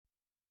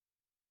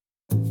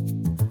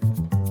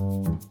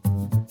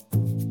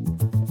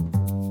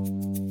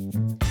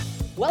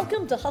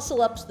Welcome to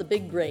HUSSLUP's The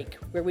Big Break,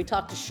 where we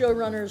talk to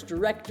showrunners,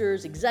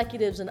 directors,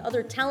 executives, and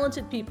other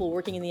talented people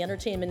working in the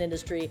entertainment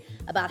industry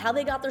about how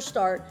they got their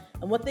start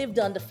and what they've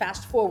done to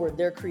fast forward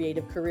their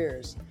creative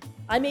careers.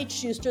 I'm H.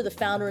 Schuster, the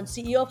founder and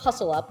CEO of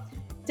HUSSLUP.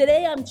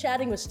 Today I'm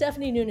chatting with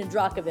Stephanie Noonan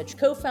Drachkovitch,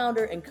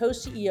 co-founder and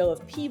co-CEO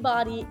of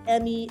Peabody,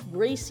 Emmy,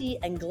 Gracie,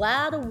 and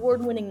GLAAD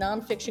award-winning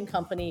nonfiction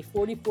company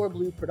 44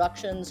 Blue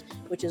Productions,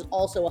 which is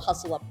also a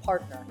HUSSLUP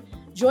partner.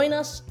 Join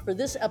us for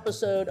this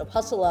episode of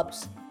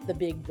HUSSLUP's The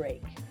Big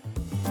Break.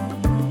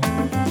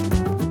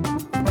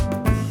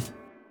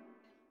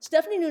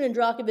 Stephanie Noonan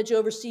Drachkovitch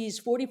oversees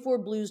 44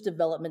 Blue's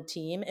development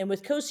team, and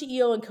with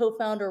co-CEO and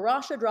co-founder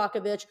Rasha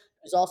Drachkovitch,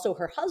 who's also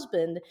her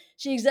husband,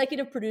 she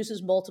executive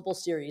produces multiple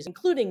series,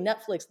 including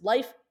Netflix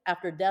Life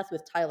After Death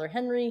with Tyler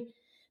Henry,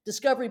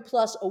 Discovery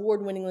Plus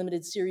award-winning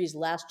limited series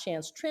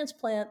Chance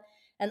Transplant,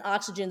 and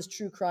Oxygen's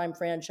true crime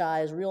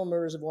franchise Real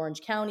Murders of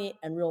Orange County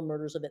and Real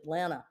Murders of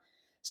Atlanta.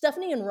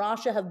 Stephanie and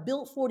Rasha have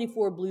built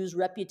 44 Blue's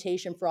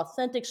reputation for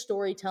authentic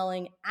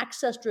storytelling,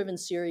 access-driven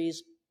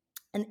series,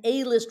 and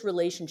A-list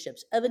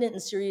relationships, evident in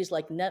series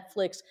like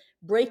Netflix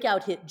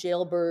breakout hit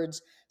Jailbirds,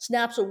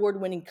 Snap's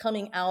award-winning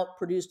Coming Out,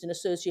 produced in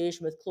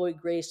association with Khloe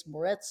Grace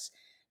Moretz,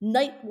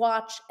 Night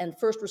Watch, and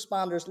First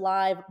Responders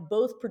Live,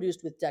 both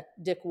produced with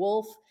Dick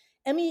Wolf,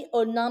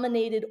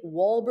 Emmy-nominated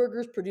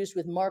Wahlburgers, produced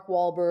with Mark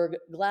Wahlberg,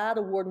 GLAAD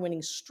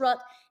award-winning Strut,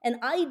 and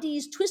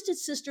ID's Twisted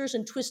Sisters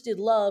and Twisted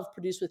Love,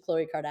 produced with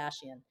Khloe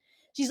Kardashian.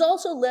 She's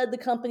also led the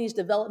company's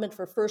development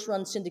for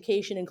first-run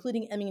syndication,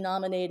 including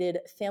Emmy-nominated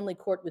Family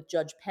Court with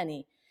Judge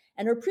Penny.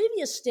 And her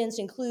previous stints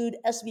include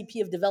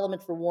SVP of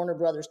Development for Warner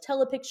Brothers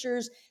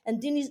Telepictures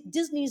and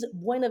Disney's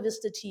Buena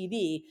Vista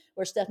TV,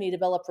 where Stephanie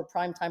developed for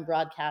primetime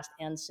broadcast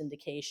and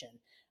syndication.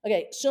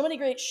 Okay, so many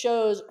great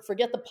shows.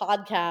 Forget the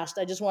podcast.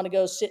 I just want to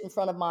go sit in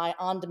front of my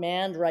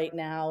on-demand right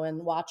now and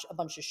watch a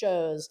bunch of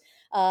shows.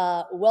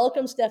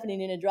 Welcome, Stephanie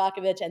Noonan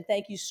Drachkovitch, and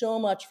thank you so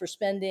much for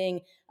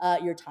spending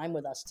your time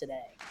with us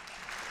today.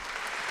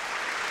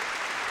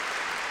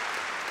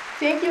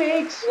 Thank you,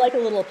 H. I like a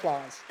little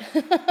applause.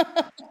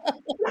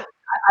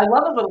 I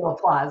love a little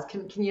applause.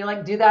 Can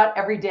you do that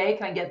every day?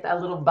 Can I get a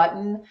little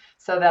button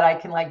so that I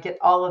can get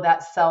all of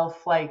that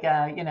self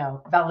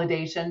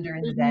validation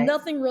during the day?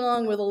 Nothing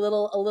wrong with a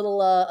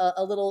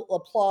little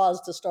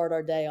applause to start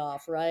our day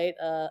off, right?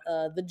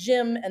 The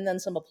gym and then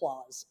some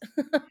applause.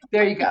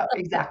 There you go.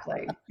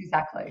 Exactly.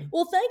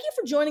 Well, thank you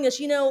for joining us.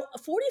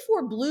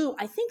 44 Blue,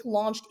 I think,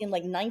 launched in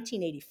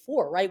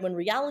 1984, right? When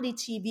reality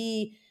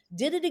TV.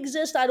 Did it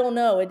exist? I don't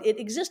know. It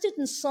existed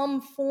in some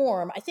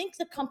form. I think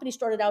the company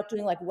started out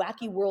doing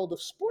Whacky World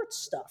of Sports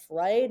stuff,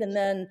 right? And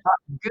then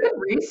good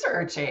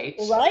research, H.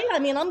 Right? I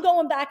mean, I'm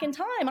going back in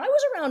time. I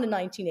was around in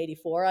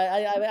 1984.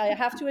 I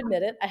have to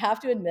admit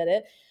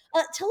it.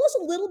 Tell us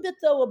a little bit,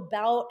 though,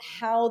 about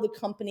how the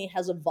company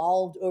has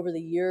evolved over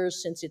the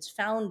years since its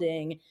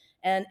founding,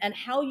 and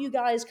how you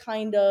guys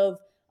kind of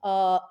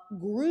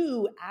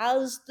grew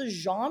as the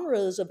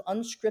genres of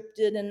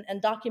unscripted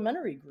and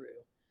documentary grew.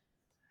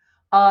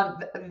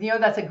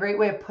 That's a great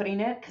way of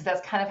putting it, because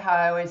that's kind of how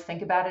I always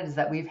think about it, is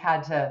that we've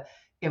had to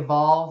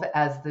evolve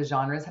as the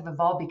genres have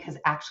evolved, because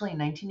actually in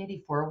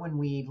 1984, when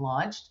we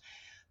launched,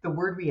 the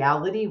word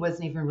reality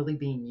wasn't even really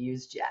being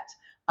used yet.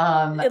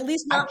 At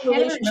least not in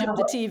relationship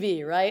to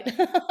TV, right?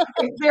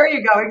 There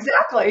you go.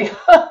 Exactly.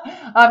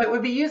 It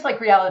would be used like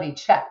reality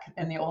check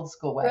in the old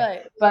school way.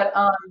 Right. But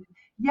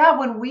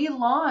when we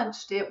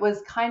launched, it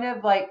was kind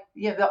of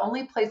the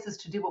only places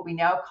to do what we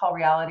now call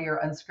reality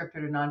or unscripted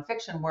or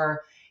nonfiction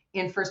were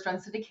in first run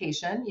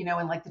syndication, in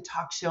the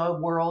talk show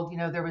world,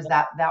 there was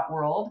that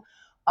world,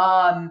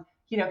 kind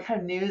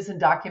of news and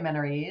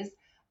documentaries.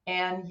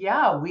 And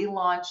we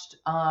launched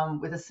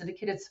with a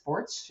syndicated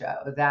sports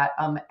show that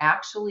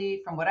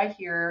actually, from what I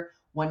hear,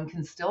 one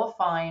can still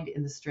find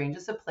in the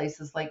strangest of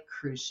places like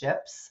cruise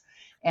ships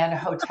and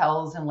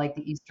hotels in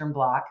the Eastern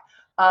Bloc.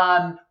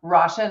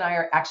 Rasha and I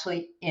are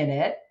actually in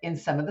it in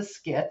some of the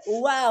skits.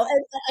 Wow.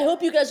 And I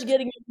hope you guys are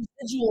getting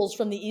residuals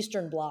from the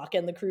Eastern Bloc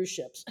and the cruise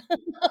ships.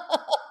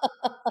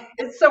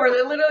 It's so we're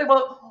literally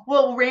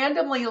we'll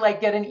randomly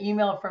get an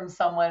email from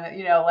someone,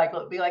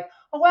 it'll be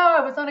oh wow,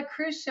 I was on a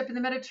cruise ship in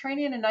the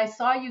Mediterranean and I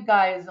saw you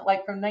guys from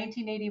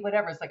 1980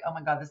 whatever. It's oh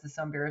my God, this is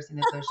so embarrassing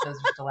that those shows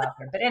are still out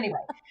there. But anyway,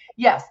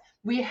 yes,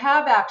 we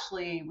have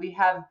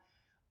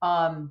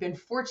been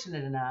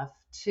fortunate enough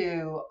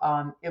to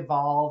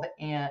evolve,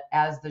 and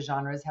as the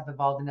genres have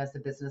evolved and as the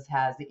business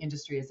has, the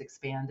industry has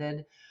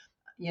expanded.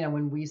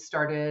 When we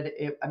started,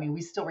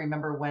 we still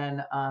remember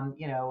when,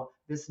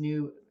 this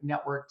new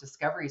network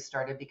Discovery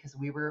started, because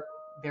we were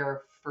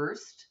their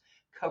first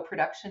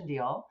co-production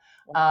deal,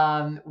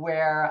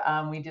 where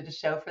we did a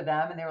show for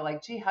them, and they were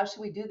gee, how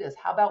should we do this?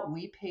 How about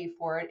we pay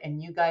for it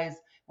and you guys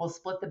will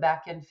split the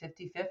back end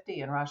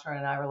 50-50? And Rasha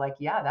and I were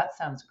yeah, that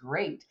sounds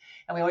great.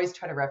 And we always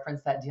try to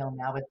reference that deal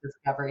now with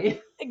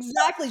Discovery.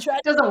 Exactly.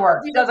 Doesn't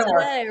work.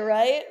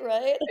 Right.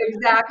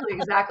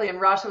 Exactly. And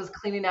Rasha was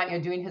cleaning out,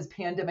 doing his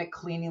pandemic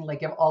cleaning,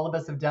 all of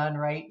us have done,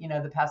 right?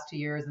 The past 2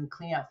 years, and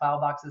cleaning out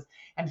file boxes,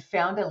 and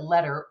found a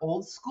letter,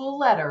 old school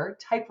letter,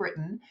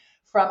 typewritten,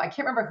 from, I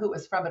can't remember who it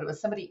was from, but it was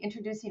somebody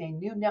introducing a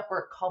new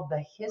network called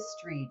the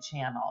History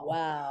Channel.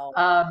 Wow.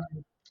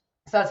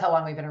 So that's how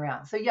long we've been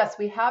around. So yes,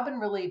 we have been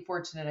really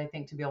fortunate, I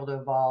think, to be able to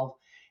evolve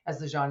as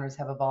the genres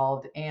have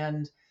evolved,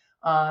 and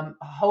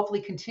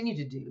hopefully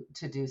continue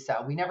to do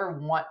so. We never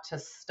want to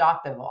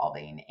stop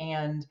evolving,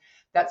 and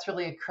that's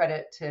really a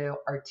credit to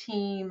our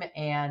team,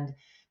 and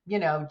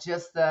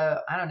just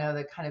the, I don't know,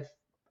 the kind of,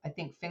 I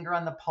think, finger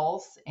on the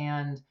pulse,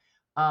 and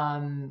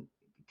kind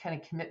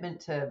of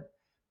commitment to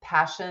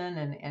passion,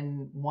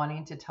 and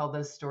wanting to tell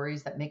those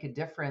stories that make a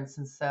difference.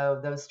 And so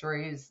those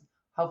stories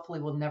hopefully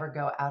will never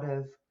go out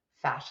of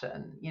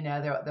fashion.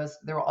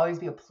 There will always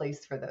be a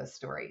place for those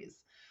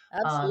stories.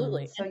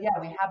 Absolutely. So yeah,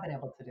 we have been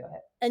able to do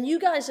it. And you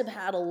guys have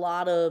had a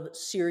lot of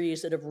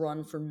series that have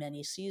run for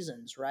many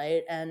seasons,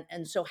 right?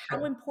 And so how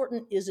True.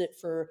 important is it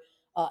for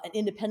an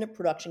independent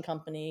production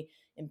company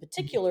in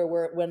particular,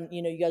 where when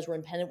you guys were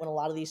independent, when a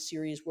lot of these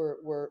series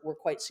were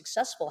quite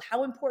successful?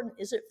 How important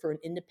is it for an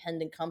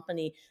independent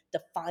company to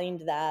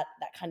find that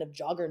kind of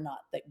juggernaut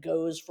that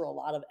goes for a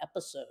lot of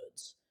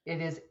episodes?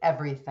 It is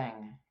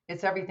everything.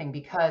 It's everything,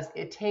 because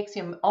it takes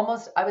you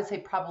almost, I would say,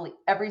 probably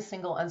every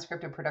single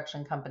unscripted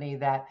production company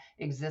that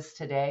exists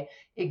today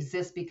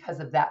exists because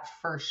of that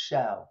first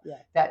show, Yeah.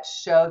 that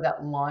show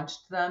that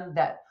launched them,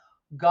 that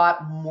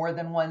got more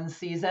than one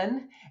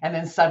season. And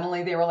then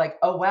suddenly they were like,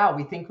 oh, wow,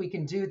 we think we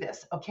can do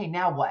this. Okay,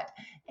 now what?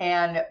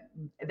 And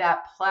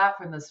that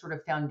platform, the sort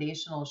of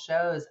foundational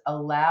shows,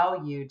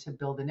 allow you to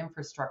build an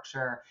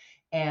infrastructure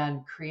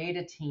and create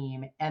a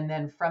team. And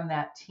then from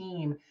that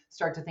team,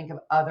 start to think of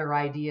other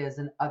ideas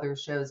and other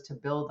shows to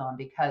build on,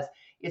 because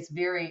I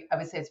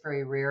would say it's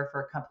very rare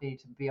for a company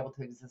to be able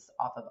to exist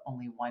off of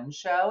only one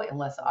show,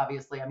 unless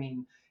obviously, I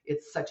mean,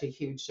 it's such a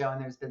huge show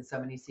and there's been so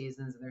many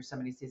seasons and there's so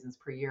many seasons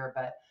per year.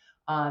 But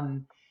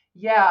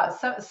yeah,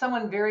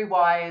 someone very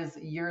wise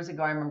years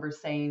ago, I remember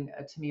saying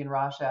to me and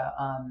Rasha,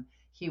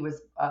 he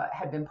was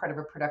had been part of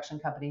a production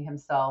company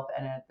himself,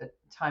 and at the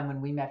time when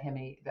we met him,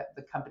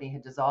 the company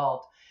had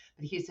dissolved.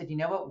 But he said, you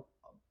know what,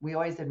 we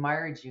always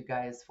admired you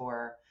guys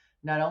for,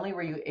 not only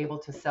were you able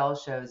to sell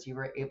shows, you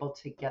were able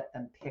to get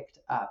them picked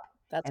up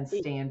That's and key.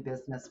 stay in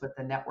business with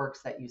the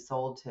networks that you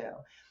sold to.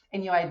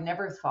 And I'd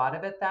never thought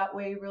of it that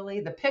way,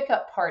 really. The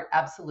pickup part,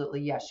 absolutely,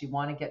 yes. You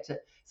want to get to,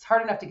 it's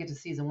hard enough to get to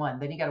season one,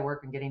 then you got to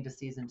work on getting to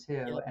season two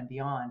Yep. and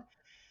beyond.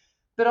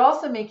 But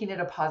also making it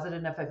a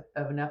positive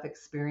enough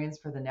experience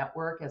for the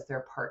network as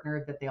their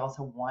partner, that they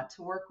also want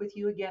to work with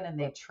you again, and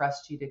they Right.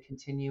 trust you to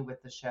continue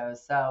with the show.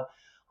 So,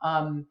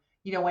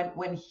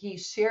 when he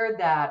shared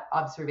that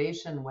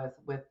observation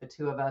with the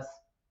two of us,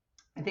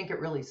 I think it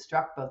really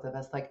struck both of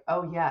us, like,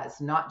 oh yeah, it's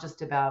not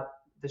just about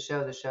the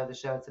show.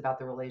 It's about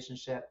the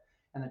relationship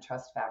and the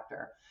trust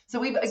factor. So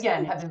we've, That's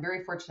again, have huge. been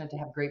very fortunate to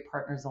have great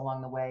partners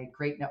along the way,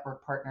 great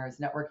network partners,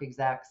 network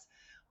execs,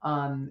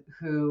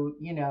 who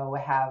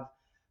have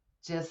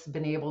just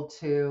been able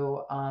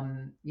to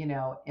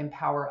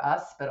empower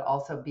us, but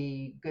also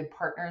be good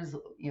partners,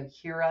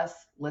 hear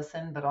us,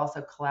 listen, but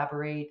also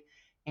collaborate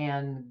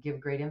and give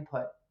great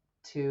input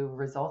to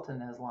result in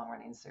those long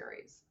running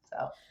series.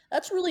 So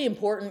That's really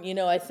important.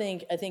 I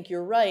think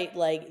you're right.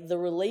 Like the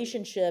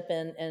relationship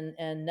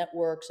and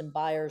networks and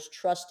buyers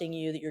trusting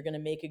you that you're going to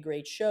make a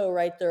great show,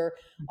 right? There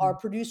are mhm,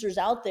 producers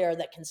out there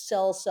that can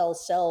sell, sell,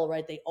 sell,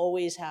 right? They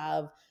always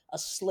have a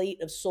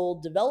slate of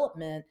sold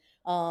development.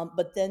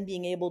 But then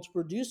being able to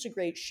produce a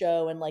great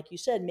show and, like you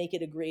said, make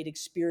it a great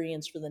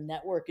experience for the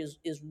network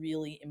is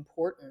really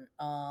important.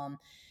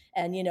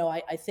 And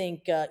I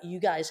think you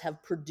guys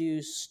have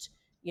produced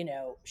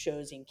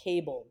shows in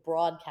cable,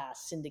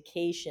 broadcast,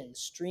 syndication,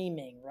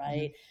 streaming,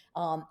 right?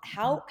 mhm,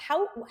 mhm,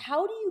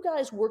 How do you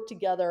guys work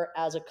together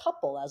as a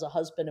couple, as a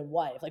husband and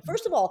wife? Like, mhm,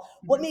 first of all,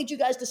 what mhm. made you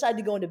guys decide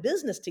to go into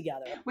business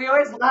together? We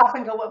always laugh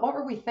and go, what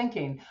were we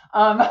thinking?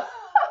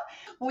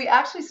 We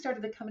actually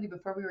started the company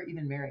before we were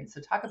even married.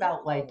 So talk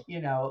about, like,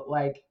 Oh,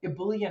 like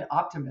Ebullient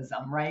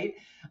optimism, right?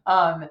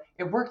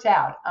 It worked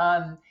out.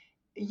 I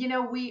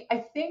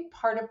think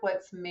part of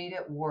what's made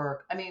it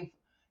work, I mean,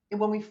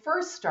 when we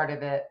first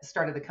started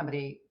the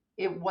company,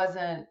 it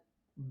wasn't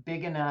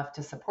big enough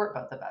to support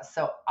both of us.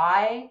 So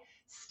I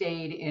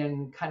stayed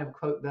in, kind of,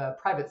 quote, the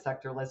private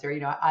sector, let's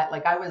say.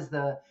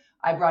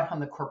 I brought home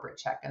the corporate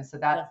check. And so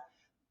yeah,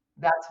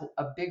 that's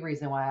a big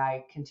reason why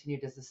I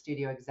continued as a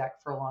studio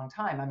exec for a long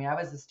time. I mean, I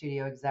was a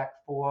studio exec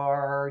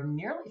for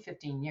nearly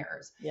 15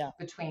 years, yeah,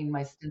 between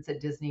my stints at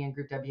Disney and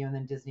Group W, and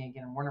then Disney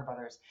again and Warner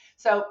Brothers.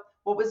 So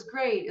what was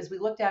great is we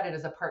looked at it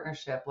as a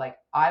partnership. Like,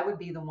 I would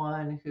be the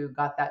one who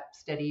got that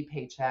steady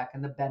paycheck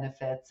and the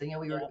benefits. And, yeah.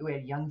 we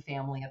had a young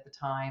family at the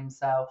time.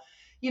 So,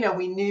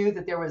 we knew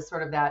that there was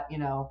sort of that,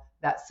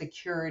 that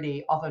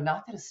security, although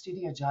not that a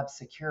studio job's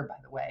secure, by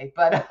the way,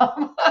 but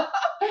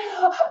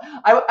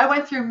I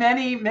went through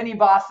many, many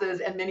bosses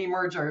and many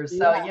mergers.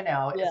 So, Yeah,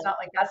 yeah, it's not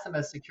like that's the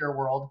most secure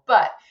world,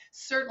 but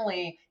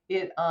certainly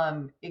it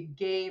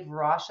gave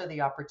Rasha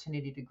the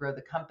opportunity to grow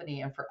the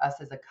company, and for us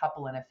as a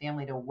couple and a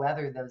family to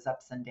weather those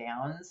ups and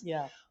downs.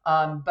 yeah.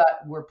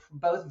 But we're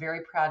both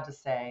very proud to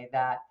say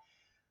that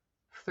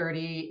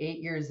 38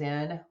 years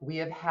in, we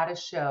have had a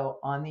show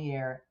on the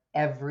air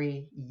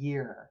every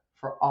year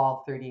for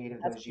all 38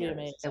 of That's those pretty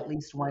years. At amazing.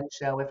 least one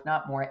show, if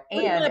not more.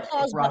 Where's my And if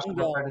applause Rasha button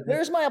were go? part of this,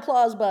 Where's my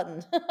applause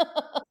button?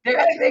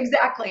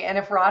 exactly. And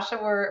if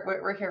Rasha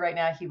were here right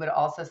now, he would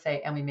also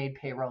say, and we made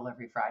payroll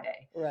every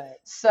Friday. Right.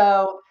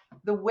 So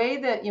the way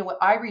that,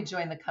 I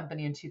rejoined the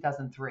company in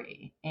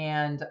 2003,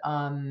 and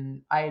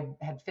I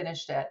had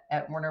finished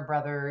at Warner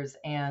Brothers,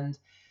 and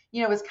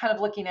was kind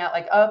of looking at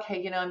like,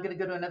 okay, I'm going to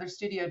go to another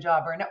studio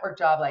job or a network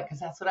job, like,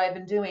 because that's what I've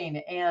been doing.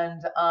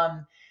 And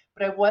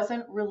but I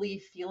wasn't really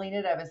feeling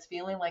it. I was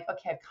feeling like,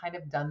 okay, I've kind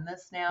of done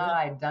this now. Yeah,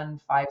 I'd done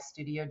 5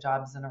 studio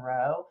jobs in a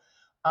row.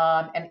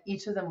 And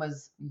each of them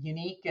was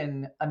unique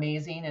and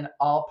amazing and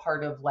all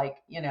part of like,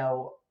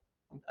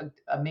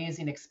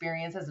 amazing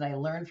experiences. And I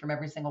learned from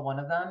every single one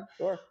of them.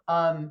 sure.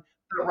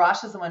 But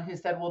Rosh is the one who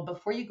said, well,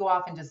 before you go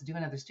off and just do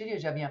another studio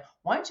job,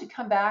 why don't you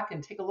come back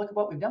and take a look at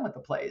what we've done with the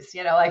place?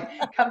 Like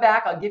come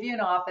back, I'll give you an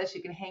office,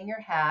 you can hang your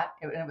hat.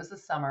 And it was the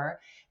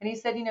summer. And he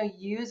said,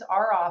 use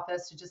our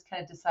office to just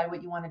kind of decide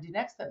what you want to do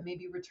next, but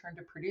maybe return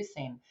to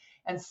producing.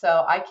 And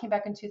so I came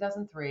back in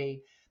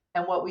 2003.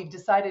 And what we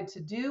decided to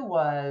do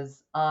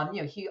was,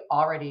 he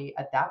already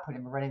at that point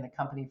had been running the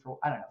company for,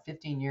 I don't know,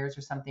 15 years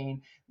or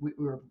something. We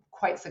were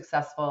quite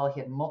successful. He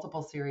had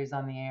multiple series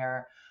on the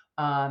air.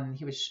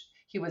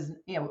 He was,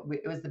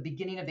 it was the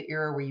beginning of the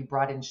era where you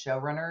brought in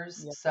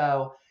showrunners. Yep.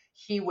 So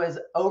he was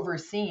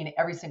overseeing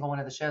every single one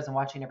of the shows and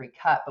watching every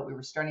cut, but we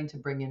were starting to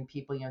bring in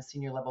people,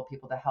 senior level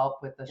people to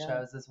help with the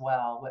shows as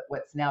well,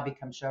 what's now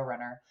become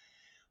showrunner.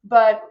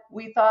 But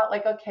we thought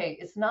like, okay,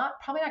 it's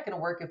probably not going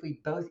to work if we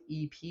both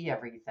EP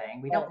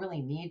everything. We don't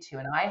really need to.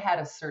 And I had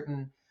a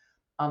certain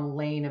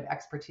lane of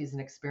expertise and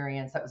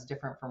experience that was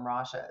different from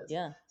Rasha's.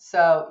 Yeah.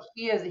 So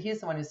he's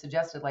the one who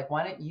suggested like,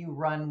 why don't you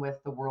run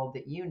with the world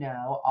that you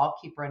know? I'll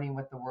keep running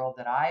with the world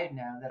that I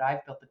know, that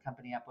I've built the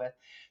company up with.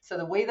 So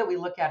the way that we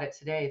look at it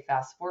today,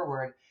 fast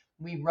forward,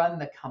 we run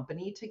the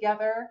company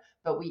together,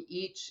 but we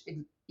each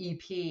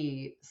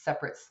EP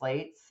separate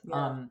slates.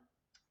 Yeah.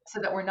 So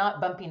that we're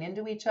not bumping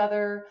into each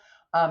other.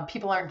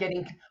 People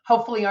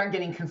hopefully aren't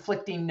getting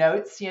conflicting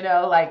notes,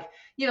 like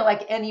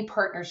any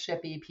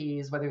partnership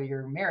EPs, whether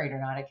you're married or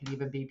not, it could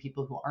even be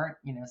people who aren't,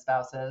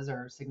 spouses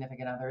or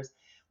significant others,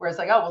 where it's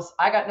like, oh, well,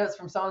 I got notes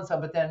from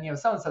so-and-so, but then,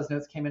 so-and-so's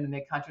notes came in and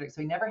they contradict.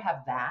 So we never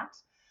have that.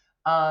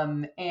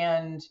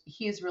 And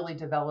he's really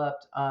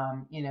developed,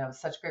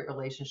 such great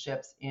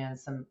relationships in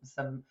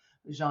some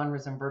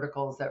genres and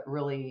verticals that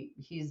really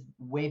he's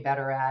way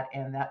better at.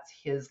 And that's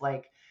his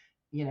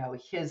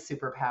his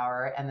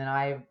superpower. And then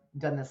I've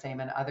done the same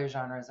in other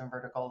genres and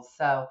verticals.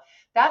 So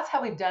that's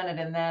how we've done it.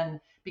 And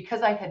then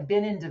because I had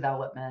been in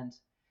development,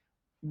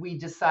 we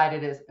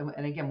decided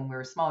and again, when we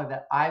were smaller,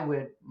 that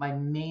my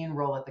main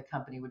role at the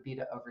company would be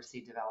to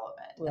oversee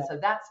development. Right. And so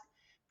that's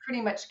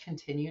pretty much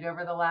continued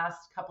over the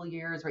last couple of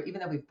years, where even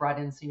though we've brought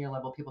in senior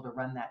level people to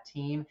run that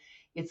team,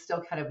 it's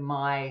still kind of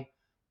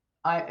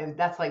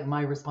that's like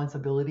my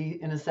responsibility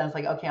in a sense,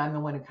 like, okay, I'm the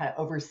one who kind of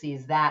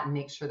oversees that and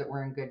makes sure that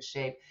we're in good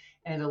shape.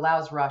 And it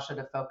allows Rasha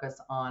to focus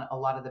on a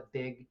lot of the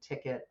big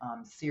ticket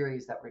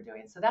series that we're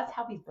doing. So that's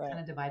how we kind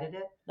of divided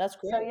it. That's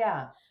great. So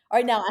yeah. All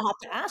right, now I have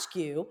to ask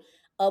you,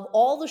 of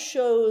all the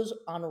shows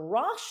on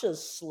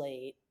Rasha's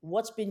slate,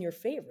 what's been your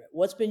favorite?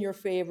 What's been your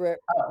favorite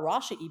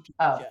Rasha EP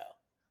show?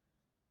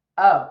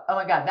 Oh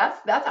my God.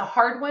 That's a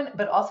hard one,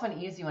 but also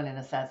an easy one in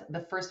a sense. The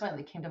first one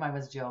that came to mind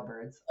was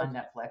Jailbirds on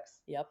Netflix.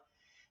 Yep.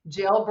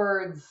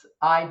 Jailbirds,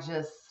 I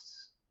just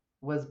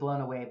was blown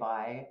away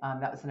by.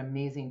 That was an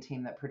amazing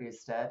team that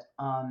produced it.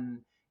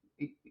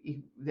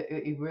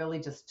 It really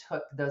just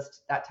took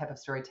that type of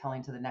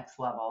storytelling to the next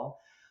level.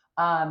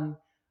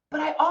 But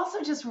I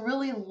also just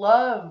really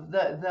love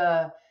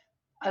I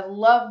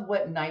love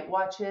what Night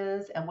Watch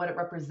is and what it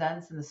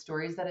represents and the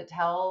stories that it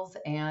tells,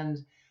 and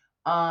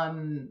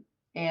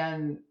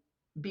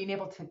being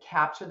able to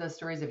capture those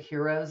stories of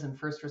heroes and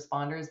first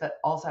responders. But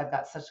also I've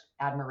got such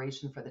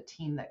admiration for the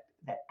team that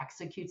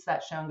executes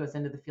that show and goes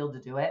into the field to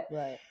do it.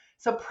 Right.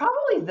 So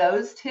probably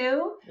those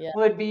two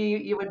would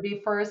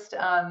be first,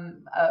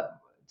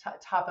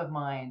 top of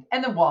mind.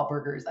 And then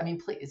Wahlburgers. I mean,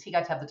 please, he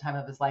got to have the time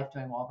of his life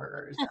doing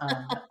Wahlburgers.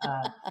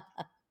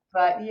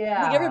 But yeah,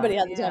 I think everybody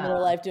had the time of their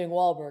life doing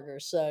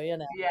Wahlburgers. So,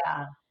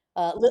 Yeah.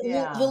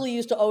 Lily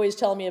used to always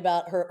tell me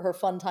about her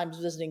fun times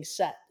visiting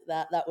set.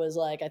 That was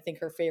like, I think,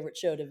 her favorite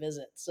show to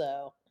visit.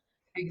 So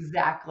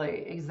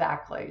Exactly.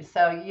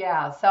 So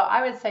yeah, so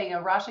I would say,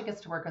 Rasha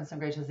gets to work on some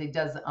great shows. He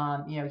does,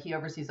 he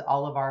oversees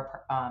all of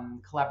our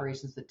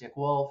collaborations with Dick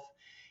Wolf.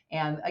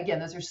 And again,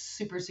 those are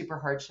super, super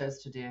hard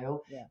shows to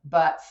do,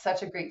 but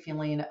such a great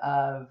feeling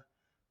of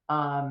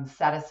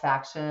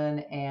satisfaction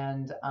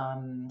and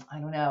I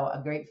don't know,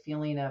 a great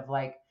feeling of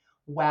like,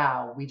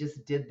 wow, we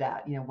just did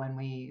that, when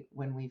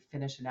we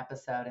finish an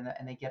episode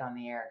and they get on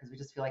the air, because we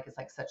just feel like it's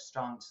like such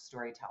strong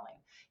storytelling.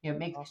 It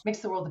makes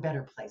the world a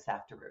better place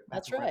afterward.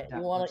 That's right.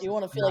 You want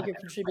to feel like you're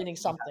contributing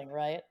something,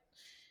 right?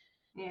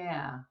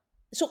 Yeah.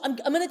 So I'm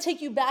going to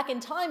take you back in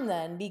time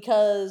then,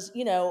 because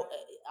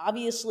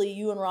obviously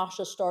you and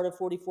Rasha started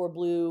 44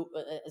 Blue,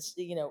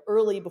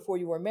 early before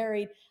you were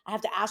married. I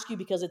have to ask you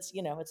because it's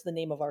the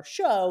name of our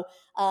show.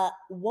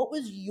 What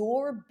was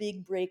your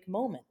big break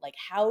moment? Like,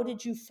 how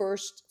did you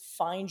first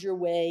find your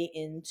way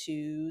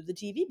into the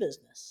TV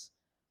business?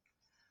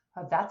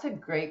 Oh, that's a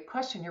great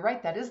question. You're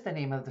right. That is the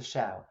name of the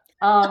show.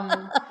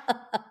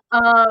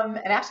 And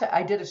actually,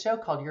 I did a show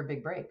called Your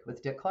Big Break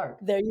with Dick Clark.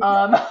 There you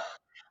Um,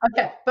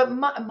 okay, but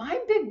my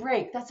big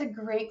break, that's a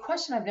great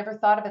question. I've never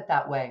thought of it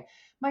that way.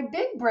 My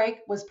big break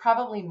was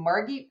probably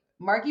Margie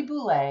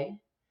Boulay,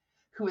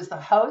 who is the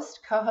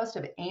co-host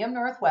of AM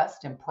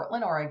Northwest in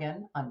Portland,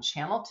 Oregon on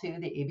Channel 2,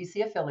 the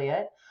ABC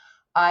affiliate.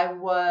 I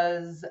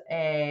was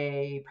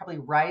a probably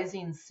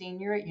rising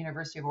senior at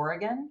University of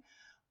Oregon.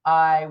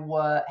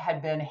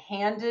 Had been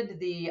handed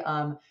the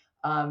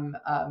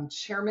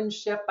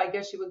chairmanship, I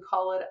guess you would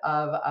call it,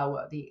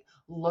 of the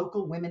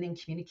local women in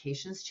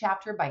communications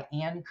chapter by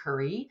Ann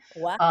Curry.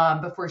 go. Wow.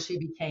 Before she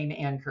became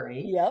Ann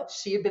Curry. Yep.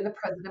 She had been the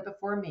president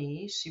before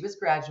me. She was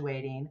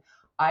graduating.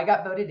 I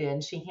got voted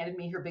in. She handed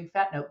me her big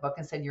fat notebook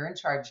and said, "You're in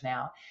charge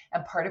now."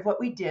 And part of what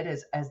we did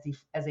as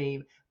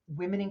a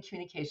Women in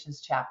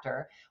Communications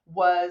chapter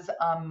was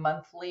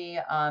monthly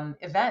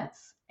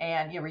events,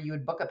 and where you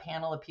would book a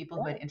panel of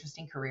people who had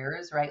interesting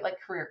careers, right? Like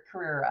career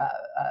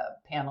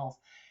panels.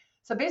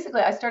 So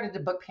basically, I started to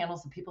book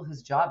panels of people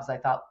whose jobs I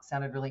thought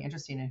sounded really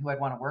interesting and who I'd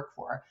want to work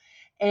for.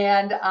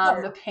 And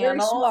Smart. the Very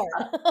panel,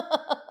 smart.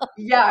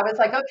 yeah, I was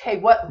like, okay,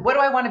 what do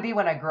I want to be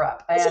when I grow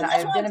up? Listen, And I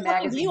that's had why been I'm a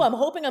talking to you. magazine. I'm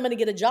hoping I'm going to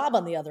get a job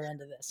on the other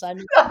end of this. I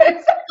mean,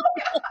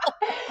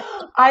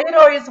 I had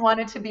always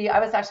wanted to be, I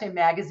was actually a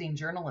magazine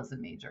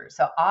journalism major.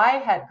 So I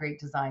had great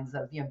designs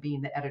of,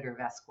 being the editor of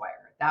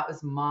Esquire. That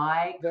was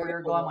my very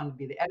career goal. I cool. wanted to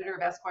be the editor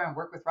of Esquire and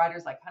work with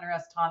writers like Hunter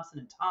S. Thompson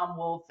and Tom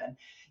Wolfe and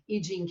E.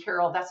 Jean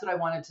Carroll. That's what I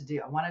wanted to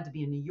do. I wanted to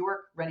be in New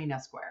York running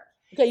Esquire.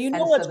 Okay, And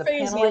so what's the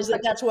crazy panel I is that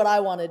put, that's what I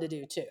wanted to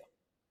do too.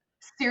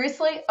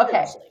 seriously? Okay.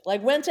 Seriously.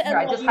 Like went to Here,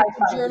 I just NYU for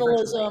high-fived you virtually.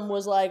 journalism,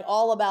 was like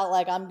all about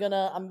like I'm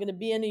gonna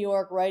be in New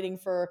York writing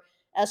for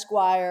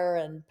Esquire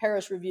and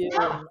Paris Review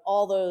Yeah. and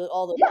all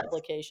those Yes.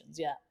 publications.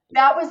 Yeah.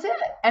 That was it.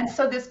 And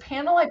so this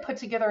panel I put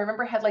together, I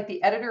remember had like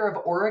the editor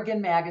of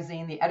Oregon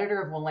Magazine, the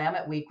editor of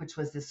Willamette Week, which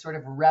was this sort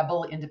of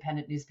rebel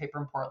independent newspaper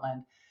in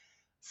Portland,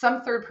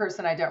 some third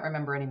person I don't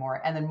remember anymore,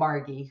 and then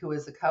Margie, who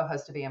was a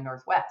co-host of AM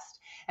Northwest.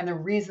 And the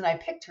reason I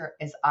picked her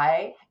is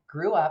I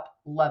grew up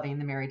loving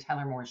the Mary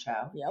Tyler Moore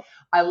Show. Yep.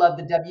 I loved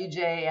the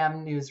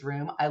WJM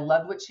newsroom. I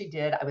loved what she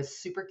did. I was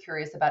super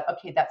curious about,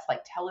 okay, that's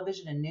like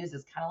television and news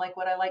is kind of like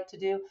what I like to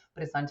do,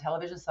 but it's on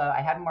television. So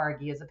I had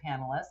Margie as a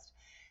panelist.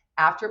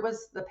 After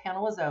the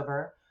panel was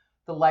over,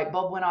 the light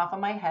bulb went off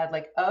on my head,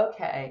 like,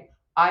 okay,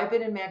 I've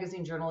been in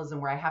magazine journalism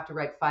where I have to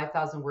write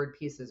 5,000 word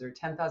pieces or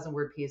 10,000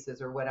 word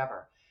pieces or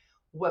whatever.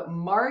 What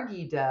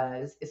Margie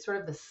does is sort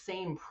of the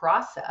same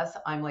process.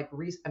 I'm like,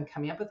 I'm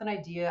coming up with an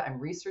idea, I'm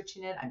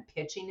researching it, I'm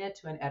pitching it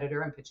to an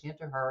editor, I'm pitching it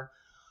to her.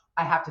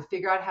 I have to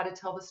figure out how to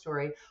tell the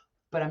story,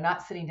 but I'm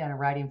not sitting down and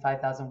writing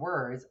 5,000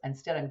 words.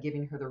 Instead, I'm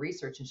giving her the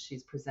research and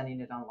she's presenting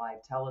it on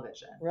live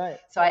television. Right.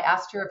 So I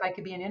asked her if I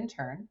could be an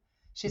intern.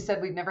 She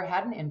said, "We've never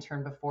had an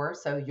intern before,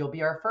 so you'll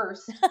be our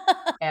first."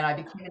 And I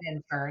became an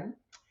intern.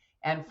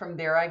 And from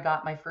there, I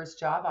got my first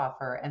job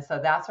offer. And so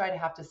that's why I'd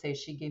have to say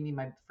she gave me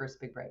my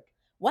first big break.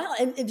 Wow.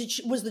 And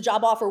was the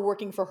job offer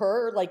working for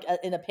her, like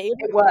in a paid?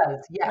 It was,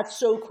 That's yes.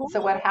 so So cool.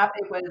 what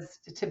happened was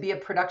to be a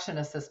production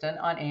assistant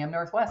on AM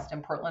Northwest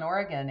in Portland,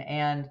 Oregon.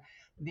 And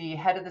the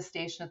head of the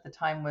station at the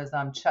time was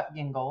Chuck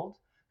Gingold,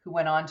 who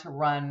went on to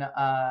run,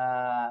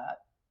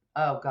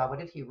 oh God, what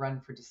did he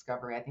run for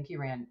Discovery? I think he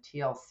ran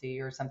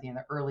TLC or something in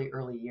the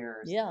early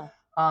years. Yeah.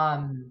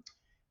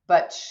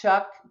 But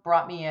Chuck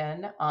brought me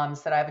in,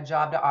 said, "I have a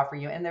job to offer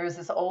you." And it was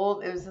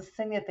this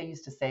thing that they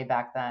used to say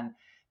back then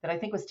that I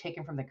think was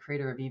taken from the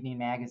creator of Evening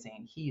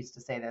Magazine. He used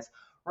to say this: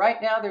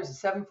 "Right now, there's a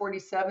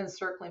 747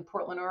 circling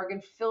Portland,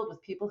 Oregon, filled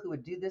with people who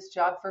would do this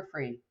job for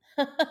free.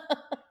 Do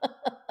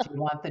you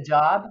want the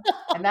job?"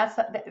 And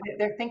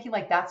they're thinking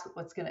like that's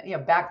what's gonna,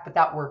 but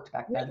that worked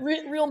back then.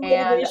 Real And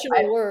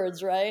motivational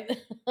words, right?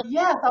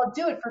 yes, I'll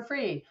do it for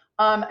free.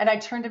 And I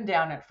turned him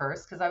down at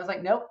first because I was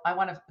like, nope, I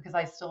want to, because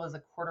I still was a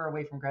quarter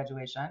away from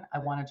graduation. I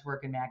wanted to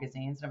work in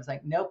magazines. And I was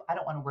like, nope, I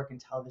don't want to work in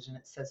television.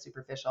 It's so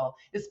superficial.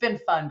 It's been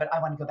fun, but I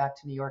want to go back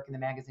to New York in the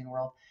magazine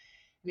world.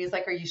 And he's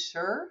like, "Are you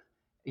sure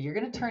you're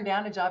going to turn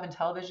down a job in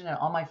television?" And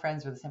all my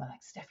friends were the same. I'm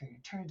like, "Steph, you're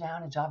going to turn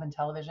down a job in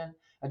television,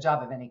 a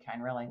job of any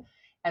kind, really."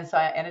 And so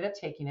I ended up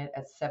taking it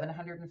at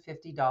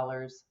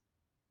 $750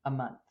 a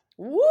month.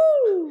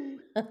 Woo!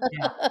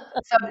 Yeah.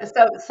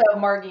 So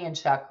Margie and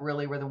Chuck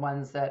really were the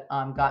ones that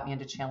got me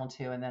into Channel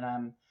 2, and then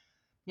and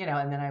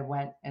then I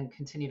went and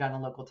continued on a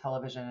local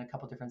television at a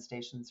couple different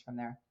stations from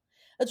there.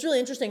 That's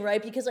really interesting,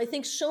 right? Because I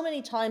think so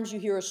many times you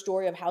hear a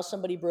story of how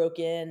somebody broke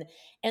in,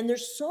 and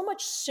there's so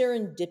much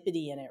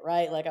serendipity in it,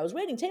 right? Like I was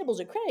waiting tables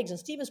at Craig's, and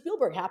Steven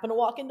Spielberg happened to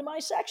walk into my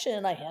section,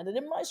 and I handed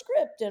him my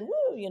script, and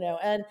woo,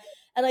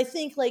 and I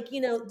think like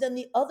then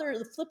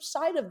the flip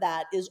side of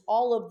that is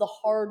all of the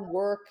hard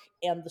work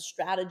and the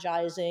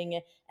strategizing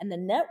and the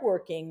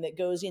networking that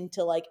goes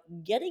into like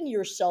getting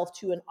yourself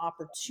to an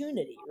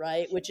opportunity,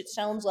 right? Which it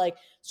sounds like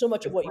so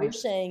much of Good what you're point.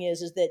 saying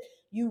is that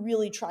you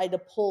really tried to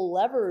pull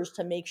levers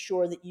to make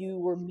sure that you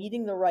were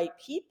meeting the right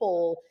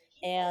people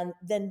and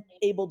then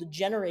able to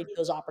generate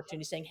those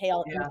opportunities saying, hey,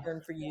 I'll Yeah.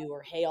 intern for you,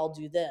 or hey, I'll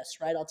do this,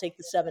 right? I'll take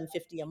the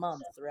 750 a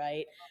month,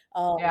 right?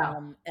 Yeah.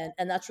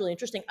 And that's really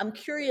interesting. I'm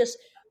curious,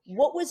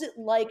 what was it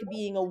like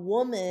being a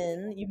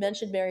woman? You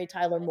mentioned Mary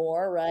Tyler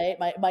Moore, right?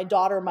 My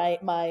daughter,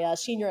 my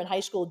senior in high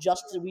school,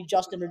 we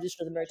just introduced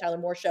her to the Mary Tyler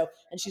Moore show,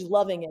 and she's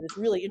loving it. It's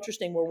really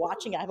interesting. We're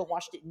watching it. I haven't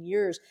watched it in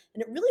years,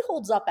 and it really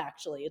holds up.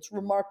 Actually, it's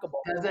remarkable.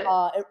 Does it?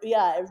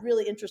 Yeah, it's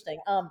really interesting.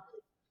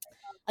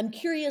 I'm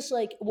curious,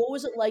 like, what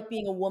was it like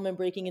being a woman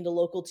breaking into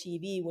local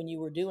TV when you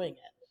were doing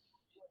it?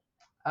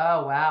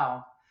 Oh,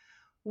 wow.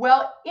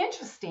 Well,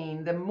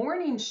 interesting. The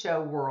morning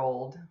show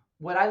world,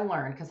 what I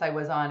learned, because I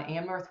was on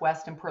AM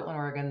Northwest in Portland,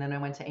 Oregon, then I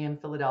went to AM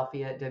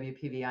Philadelphia at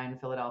WPVI in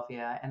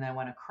Philadelphia, and then I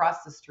went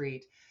across the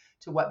street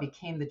to what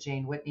became the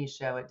Jane Whitney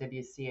show at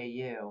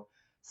WCAU.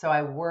 So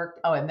I worked,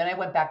 oh, and then I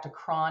went back to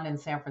Cron in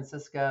San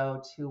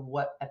Francisco to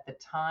what at the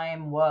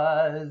time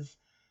was,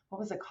 what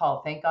was it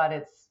called? Thank God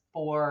it's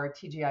for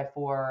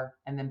TGI4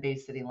 and then Bay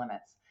City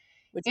Limits.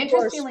 Which, of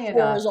course, Interestingly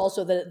four enough, is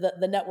also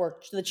the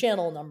network, the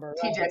channel number,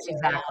 TJ, right? So yeah,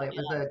 exactly. It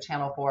was a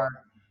Channel 4.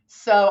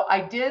 So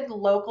I did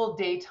local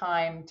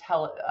daytime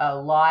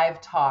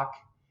live talk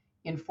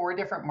in 4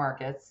 different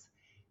markets.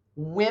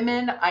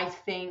 Women, I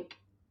think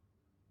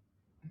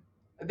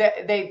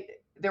there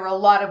were a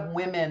lot of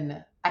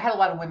women. I had a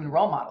lot of women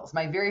role models.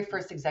 My very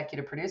first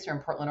executive producer in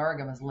Portland,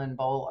 Oregon was Lynn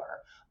Bowler,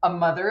 a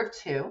mother of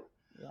two.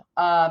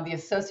 yeah. The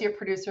associate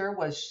producer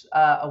was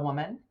a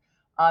woman.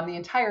 The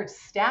entire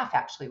staff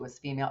actually was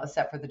female,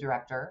 except for the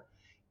director.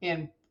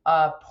 In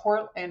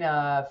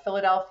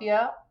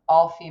Philadelphia,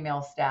 all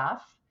female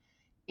staff.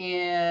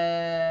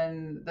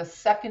 In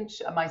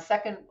my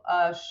second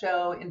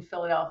show in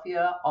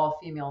Philadelphia, all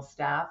female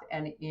staff,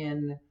 and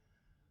in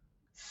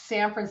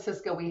San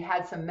Francisco, we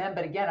had some men,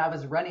 but again, I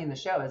was running the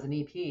show as an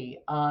EP.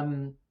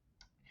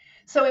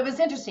 So it was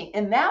interesting.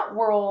 In that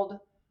world,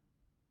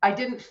 I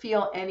didn't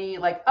feel any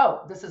like,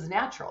 oh, this is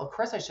natural. Of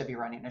course, I should be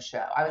running a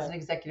show. I was Right. an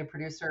executive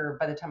producer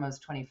by the time I was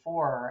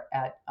 24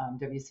 at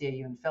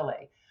WCAU in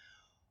Philly.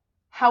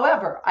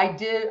 However, I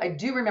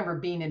do remember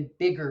being in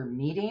bigger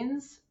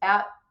meetings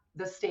at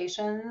the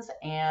stations,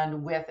 and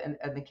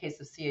in the case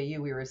of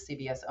CAU, we were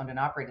CBS owned and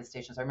operated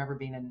stations. I remember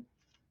being in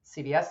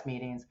CBS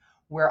meetings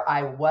where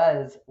I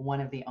was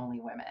one of the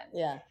only women,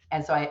 Yeah.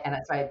 and so I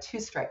had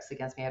 2 strikes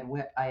against me.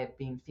 I had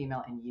been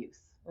female in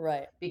youth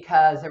Right.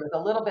 because there was a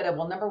little bit of,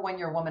 well, number one,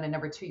 you're a woman, and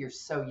number two, you're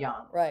so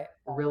young. Right.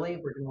 Really,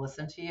 we're going to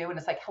listen to you? And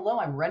it's like, hello,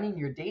 I'm running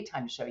your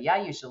daytime show. Yeah,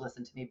 you should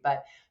listen to me.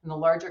 But in the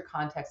larger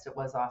context, it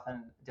was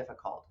often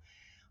difficult.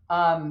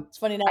 It's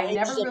funny now. I Age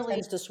never really,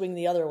 tends to swing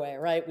the other way,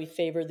 right? We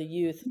favor the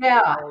youth,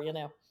 yeah, or.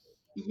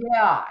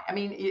 yeah. I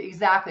mean,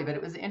 exactly. But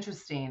it was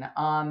interesting,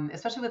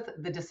 especially with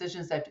the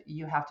decisions that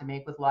you have to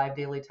make with live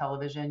daily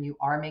television. You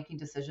are making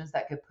decisions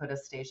that could put a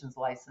station's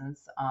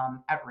license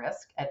at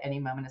risk at any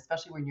moment,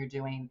 especially when you're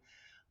doing.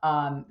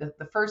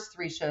 The first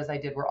 3 shows I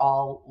did were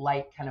all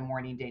light kind of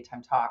morning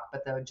daytime talk,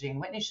 but the Jane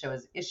Whitney show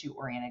is issue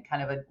oriented,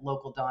 kind of a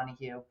local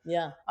Donahue.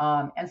 Yeah,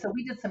 And so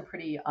we did some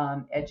pretty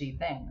edgy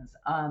things.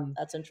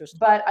 that's interesting.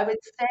 But I would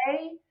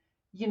say,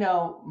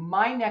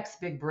 my next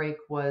big break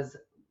was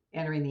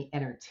entering the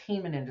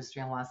entertainment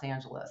industry in Los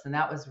Angeles. And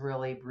that was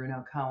really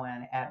Bruno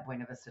Cohen at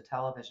Buena Vista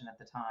Television at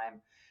the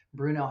time.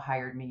 Bruno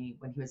hired me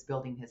when he was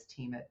building his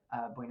team at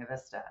Buena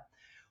Vista.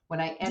 When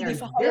I Did he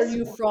entered hire this,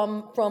 you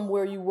from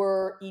where you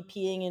were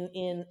EPing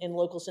in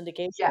local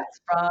syndication? yes,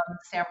 from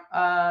Sam,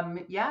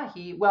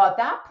 well, at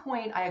that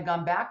point, I had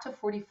gone back to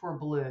 44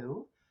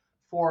 Blue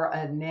for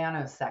a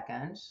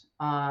nanosecond.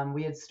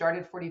 We had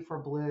started 44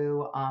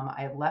 Blue.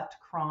 I had left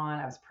Cron.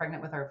 I was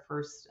pregnant with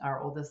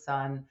our oldest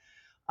son.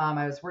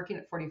 I was working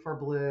at 44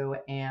 Blue,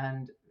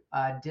 and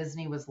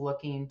Disney was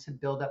looking to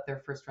build up their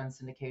first run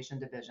syndication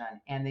division.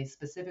 And they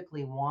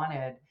specifically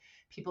wanted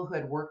people who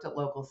had worked at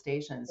local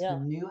stations who Yeah,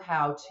 knew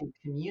how to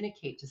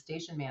communicate to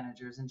station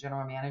managers and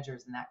general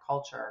managers in that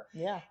culture.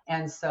 yeah,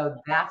 And so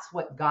that's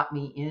what got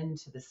me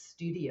into the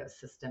studio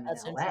system in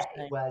that's LA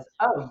interesting. was,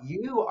 oh,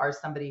 you are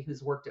somebody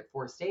who's worked at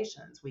 4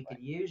 stations. We Right, could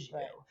use you.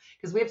 right.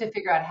 Because we have to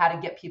figure out how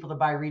to get people to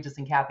buy Regis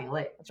and Kathy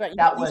Lee. That's right. You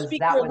That you was speak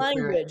that their was where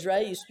language,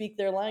 right? You speak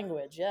their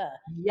language. Yeah,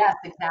 Yes,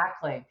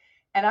 exactly.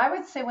 And I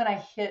would say when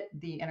I hit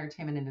the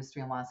entertainment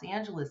industry in Los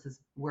Angeles is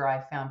where I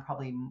found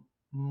probably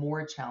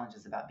more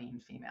challenges about being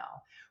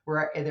female,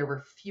 where there were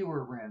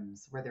fewer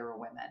rooms where there were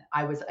women.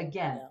 I was,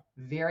 again, yeah.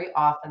 very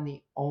often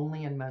the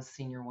only and most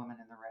senior woman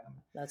in the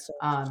room. That's so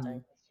interesting.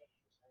 Um,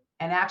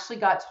 and actually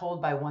got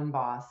told by one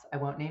boss, I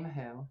won't name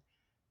who,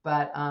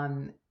 but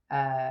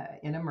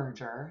in a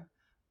merger.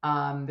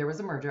 There was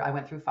a merger. I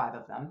went through 5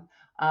 of them.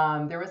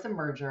 There was a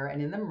merger,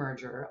 and in the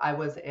merger, I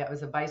was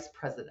a vice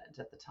president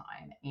at the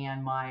time,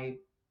 and my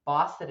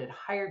boss that had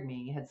hired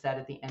me had said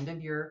at the end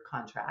of your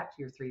contract,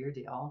 your 3-year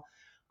deal,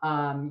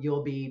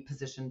 you'll be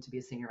positioned to be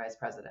a senior vice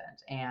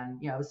president.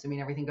 And assuming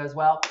everything goes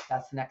well,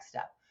 that's the next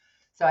step.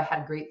 So I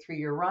had a great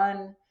 3-year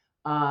run,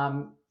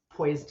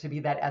 poised to be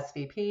that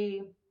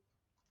SVP.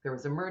 There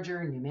was a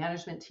merger, new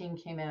management team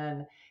came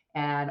in,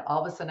 and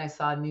all of a sudden I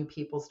saw new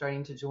people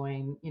starting to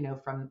join,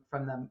 from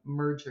the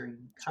merging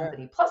Sure.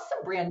 company, plus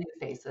some brand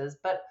new faces,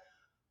 but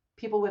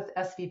people with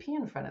SVP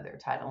in front of their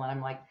title. And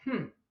I'm like,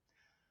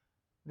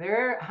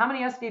 how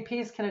many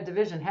SVPs can a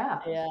division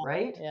have, Yeah.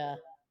 right? Yeah.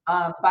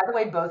 By the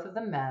way, both of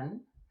them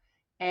men.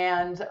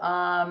 And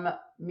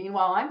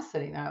meanwhile, I'm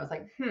sitting there. I was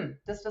like,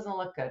 this doesn't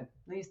look good.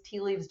 These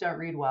tea leaves don't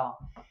read well.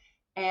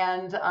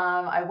 And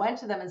I went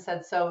to them and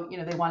said, so,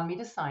 they wanted me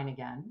to sign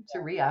again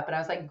to re-up. And I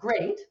was like,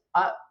 great.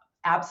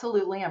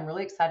 Absolutely. I'm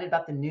really excited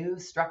about the new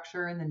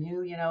structure and the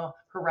new,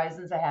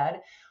 horizons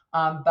ahead.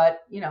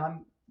 But, I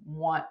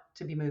want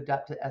to be moved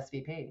up to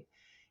SVP.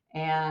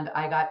 And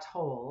I got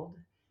told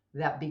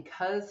that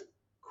because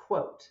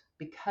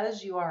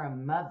you are a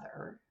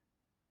mother,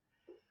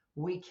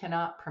 we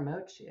cannot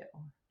promote you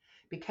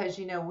because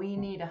we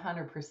need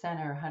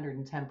 100% or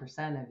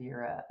 110% of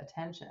your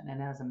attention,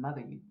 and as a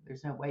mother,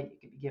 there's no way you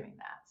could be giving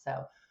that,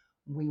 so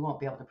we won't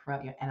be able to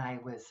promote you. And I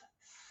was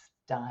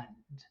stunned.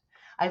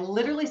 I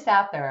literally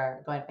sat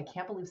there going, I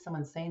can't believe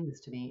someone's saying this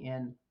to me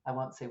in, I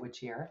won't say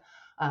which year,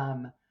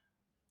 but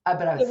I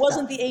was It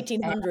wasn't the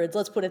stunned. And 1800s,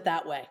 let's put it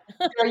that way.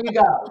 there you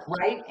go,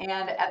 right?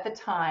 And at the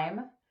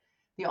time,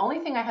 the only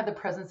thing I had the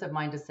presence of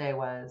mind to say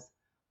was,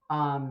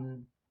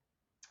 um,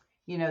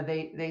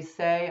 they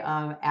say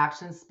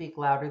actions speak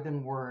louder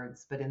than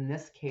words, but in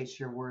this case,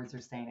 your words are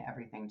saying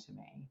everything to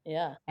me.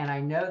 Yeah. And I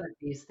know that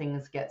these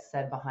things get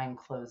said behind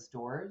closed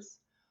doors,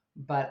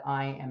 but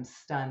I am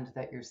stunned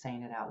that you're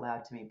saying it out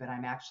loud to me. But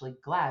I'm actually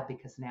glad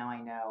because now I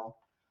know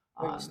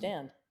Where you um,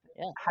 stand.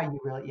 Yeah. how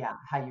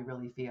you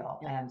really feel.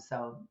 Yeah. And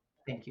so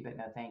thank you, but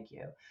no thank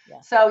you.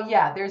 Yeah. So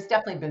yeah, there's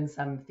definitely been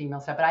some female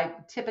stuff, but I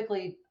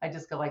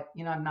just go like,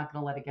 I'm not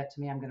going to let it get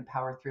to me. I'm going to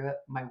power through it.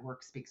 My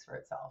work speaks for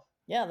itself.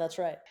 Yeah, that's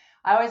right.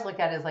 I always look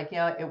at it as like,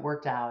 it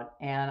worked out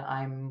and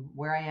I'm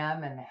where I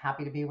am and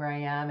happy to be where I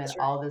am. And That's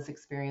right. all of this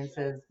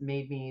experiences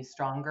made me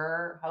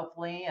stronger,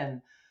 hopefully,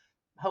 and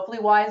hopefully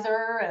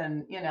wiser.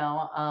 And, you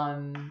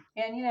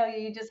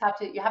just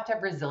you have to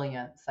have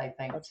resilience, I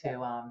think, That's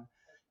right.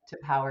 to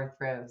power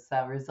through.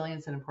 So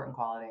resilience is an important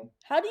quality.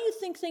 How do you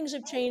think things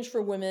have changed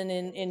for women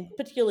in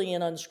particularly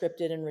in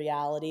unscripted and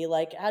reality?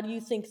 Like, how do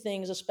you think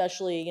things,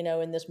 especially,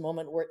 in this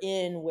moment we're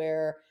in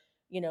where,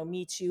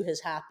 Me Too has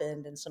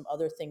happened and some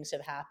other things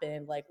have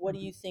happened? Like, what do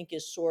Mhm. you think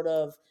is sort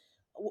of,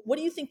 what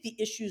do you think the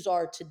issues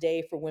are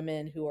today for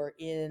women who are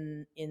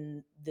in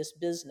this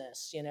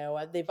business?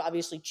 They've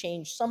obviously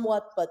changed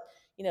somewhat, but,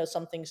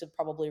 some things have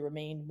probably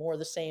remained more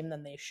the same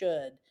than they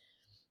should.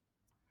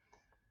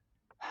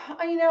 I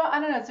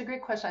don't know. It's a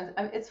great question.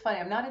 It's funny.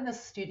 I'm not in the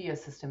studio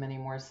system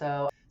anymore,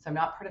 so I'm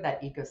not part of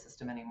that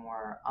ecosystem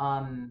anymore.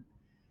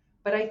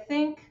 But I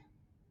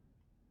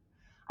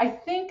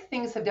think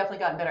things have definitely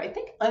gotten better. I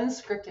think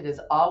unscripted is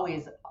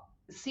always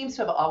seems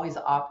to have always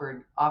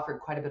offered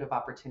quite a bit of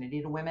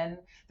opportunity to women.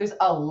 There's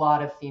a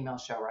lot of female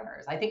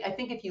showrunners. I think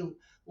if you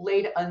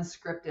laid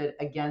unscripted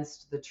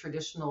against the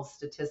traditional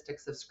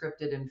statistics of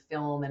scripted and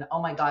film, and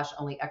oh my gosh,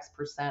 only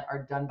X%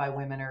 are done by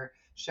women or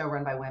show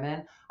run by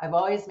women, I've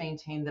always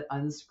maintained that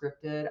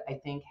unscripted, I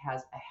think,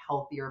 has a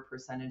healthier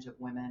percentage of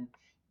women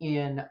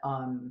in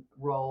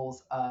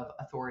roles of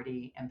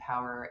authority and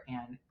power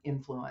and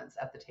influence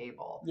at the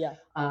table. Yeah.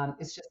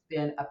 It's just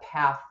been a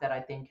path that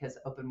I think has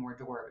opened more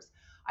doors.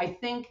 I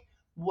think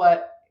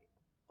what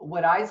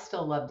I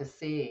still love to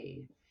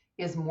see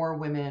is more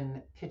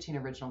women pitching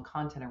original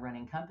content and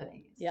running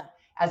companies, Yeah.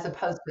 as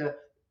opposed to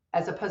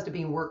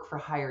being work for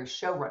hire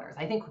showrunners.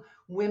 I think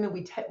women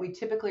we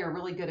typically are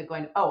really good at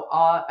going, oh,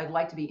 I'd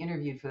like to be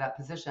interviewed for that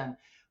position,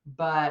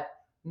 but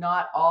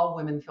not all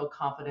women feel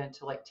confident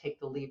to like take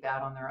the leap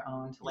out on their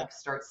own, to Yeah. like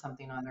start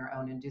something on their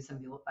own and do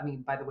something. I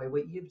mean, by the way,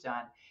 what you've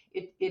done,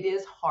 it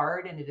is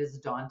hard and it is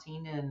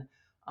daunting,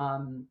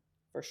 um,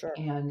 For sure.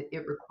 and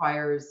it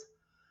requires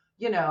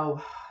you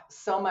know,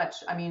 so much.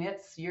 I mean,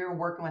 you're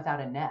working without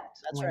a net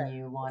That's when right.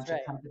 you That's launch a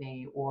right.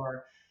 company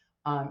or,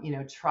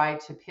 try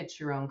to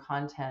pitch your own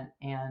content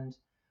and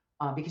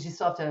because you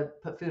still have to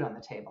put food on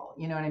the table.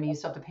 You know what I mean? You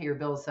still have to pay your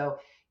bills. So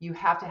you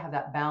have to have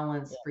that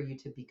balance Yeah. for you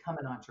to become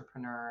an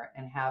entrepreneur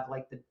and have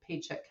like the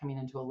paycheck coming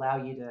in to allow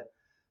you to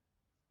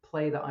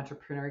play the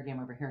entrepreneur game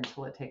over here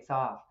until it takes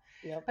off.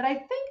 Yep. But I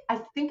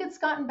think it's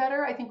gotten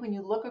better. I think when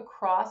you look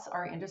across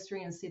our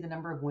industry and see the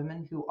number of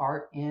women who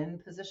are in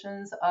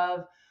positions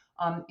of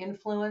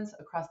influence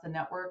across the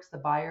networks, the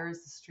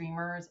buyers, the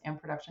streamers,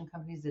 and production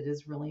companies, it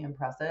is really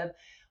impressive.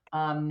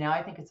 Now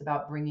I think it's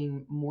about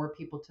bringing more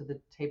people to the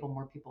table,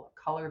 more people of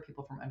color,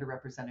 people from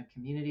underrepresented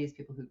communities,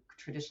 people who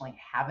traditionally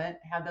haven't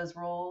had those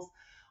roles,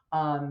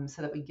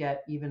 so that we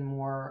get even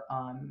more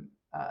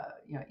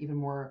even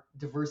more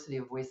diversity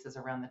of voices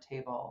around the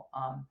table,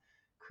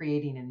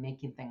 creating and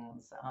making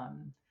things.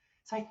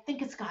 So I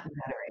think it's gotten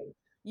better.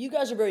 You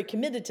guys are very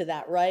committed to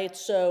that, right?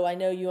 So I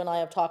know you and I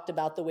have talked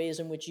about the ways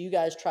in which you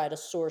guys try to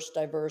source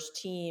diverse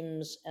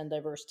teams and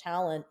diverse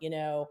talent.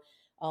 Tell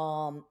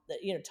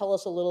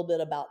us a little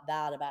bit about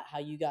that, about how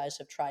you guys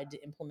have tried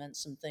to implement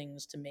some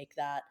things to make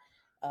that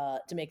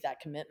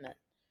commitment.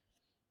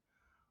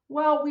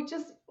 Well,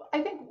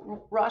 I think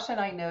Rasha and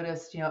I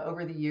noticed,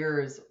 over the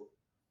years,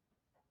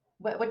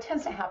 what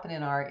tends to happen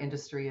in our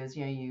industry is,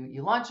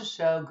 you launch a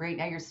show, great,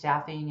 now you're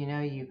staffing,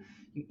 you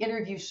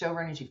interview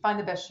showrunners, you find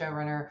the best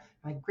showrunner,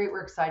 like, great,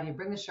 we're excited, you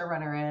bring the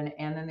showrunner in,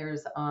 and then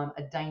there's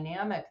a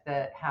dynamic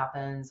that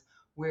happens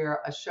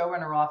where a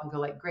showrunner will often go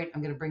like, great,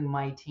 I'm going to bring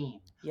my team.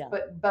 Yeah.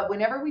 But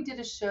whenever we did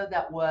a show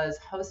that was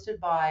hosted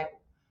by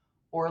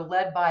or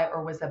led by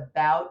or was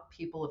about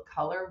people of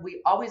color,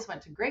 we always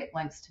went to great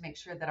lengths to make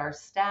sure that our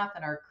staff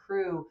and our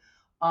crew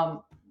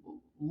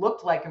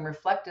looked like and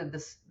reflected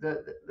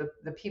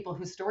the people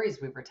whose stories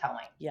we were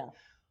telling. Yeah.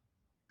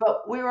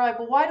 But we were like,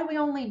 well, why do we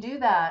only do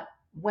that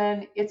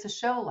when it's a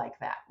show like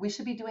that? We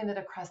should be doing that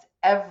across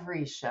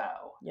every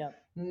show,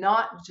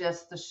 not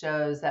just the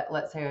shows that,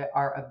 let's say,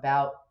 are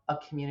about a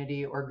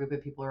community or a group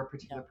of people or a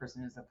particular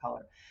person who's of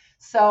color.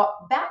 So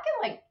back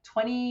in like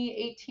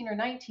 2018 or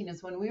 19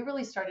 is when we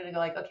really started to go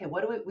like, okay,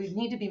 what do we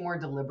need to be more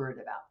deliberate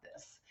about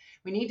this.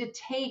 We need to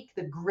take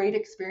the great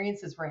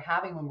experiences we're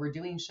having when we're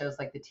doing shows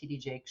like the TD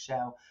Jake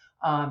show,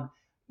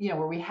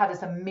 where we have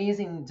this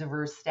amazing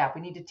diverse staff.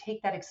 We need to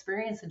take that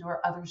experience into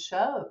our other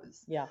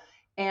shows. Yeah.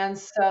 And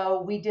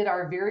so we did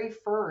our very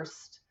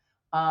first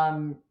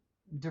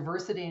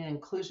diversity and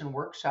inclusion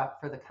workshop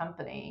for the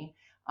company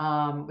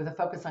with a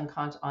focus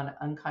on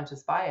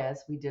unconscious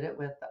bias. We did it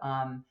with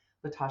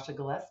Latasha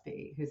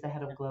Gillespie, who's the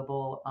head of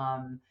global,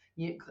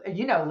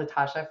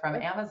 Latasha from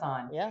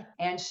Amazon. Yeah.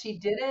 And she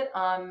did it.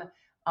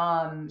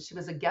 She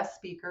was a guest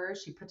speaker.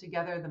 She put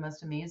together the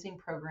most amazing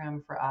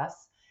program for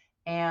us.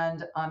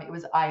 And it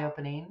was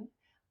eye-opening.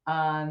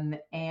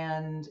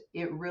 And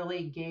it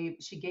really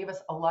she gave us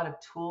a lot of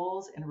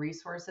tools and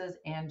resources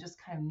and just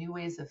kind of new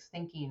ways of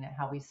thinking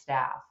how we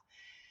staff.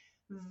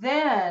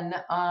 Then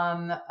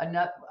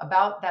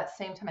about that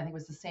same time, I think it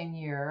was the same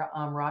year,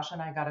 Rasha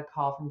and I got a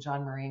call from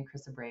John Murray and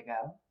Chris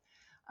Abrego.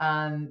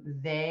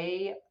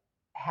 They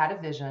had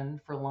a vision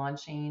for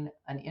launching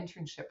an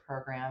internship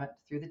program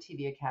through the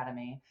TV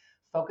Academy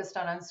focused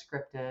on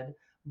unscripted,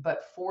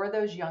 but for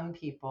those young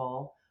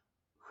people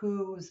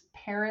whose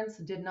parents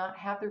did not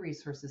have the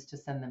resources to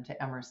send them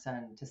to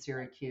Emerson, to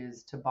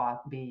Syracuse, to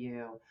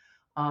BU,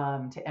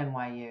 to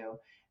NYU.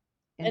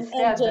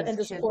 Instead, and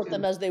to support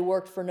them as they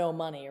worked for no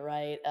money,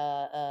 right?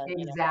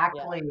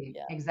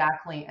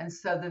 Exactly. And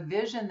so the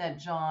vision that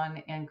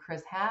John and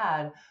Chris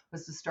had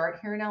was to start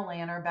here in LA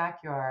in our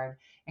backyard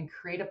and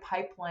create a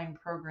pipeline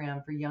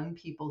program for young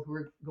people who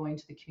were going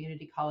to the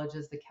community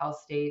colleges, the Cal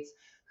States,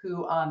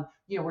 who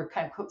were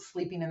kind of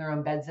sleeping in their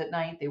own beds at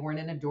night. They weren't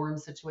in a dorm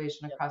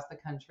situation across the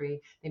country.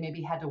 They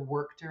maybe had to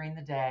work during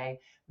the day.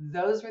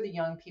 Those were the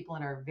young people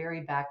in our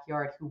very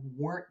backyard who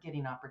weren't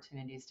getting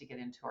opportunities to get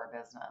into our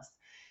business.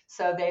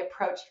 So they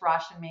approached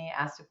Rasha and me,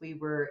 asked if we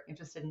were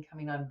interested in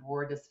coming on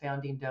board as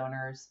founding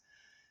donors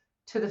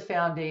to the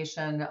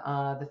foundation,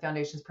 the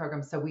foundation's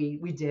program. So we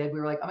did.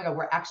 We were like, oh my God,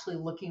 we're actually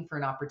looking for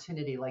an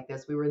opportunity like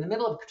this. We were in the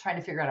middle of trying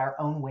to figure out our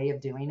own way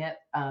of doing it.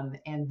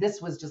 And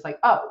this was just like,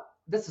 oh,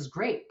 this is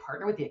great.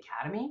 Partner with the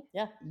Academy?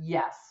 Yeah.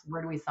 Yes.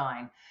 Where do we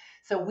sign?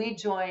 So we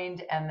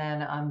joined, and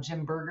then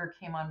Jim Berger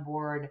came on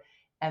board.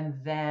 And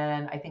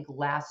then I think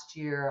last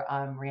year,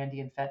 Randy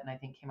and Fenton, I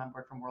think, came on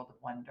board from World of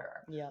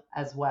Wonder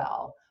as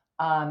well.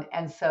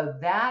 And so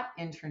that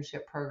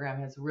internship program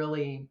has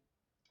really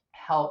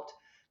helped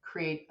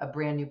create a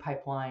brand new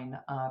pipeline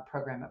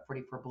program at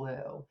 44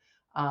 Blue,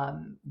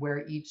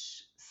 where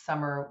each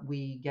summer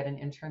we get an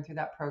intern through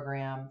that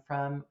program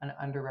from an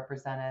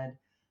underrepresented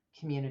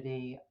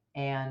community.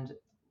 And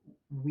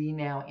we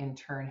now in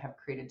turn have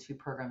created 2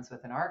 programs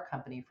within our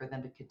company for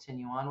them to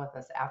continue on with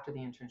us after the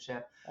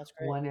internship. That's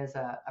great. One is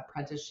a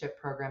apprenticeship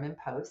program in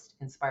post,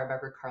 inspired by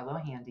Ricardo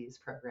Handy's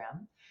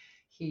program.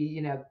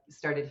 He,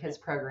 started his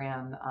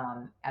program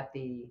at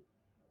the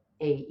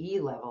AE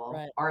level.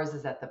 Right. Ours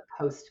is at the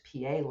post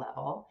PA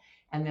level.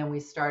 And then we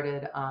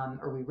started,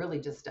 we really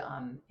just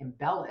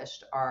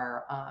embellished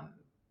our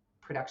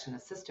production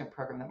assistant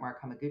program that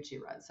Mark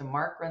Hamaguchi runs. So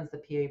Mark runs the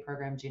PA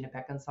program, Gina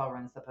Beckinsale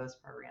runs the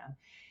post program.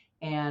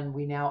 And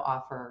we now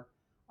offer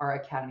our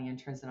Academy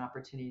interns an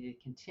opportunity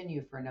to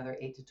continue for another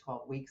 8 to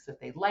 12 weeks if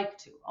they'd like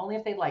to, only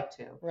if they'd like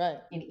to,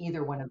 in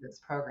either one of those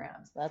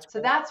programs.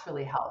 So that's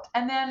really helped.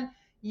 And then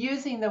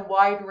using the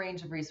wide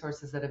range of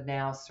resources that have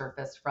now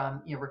surfaced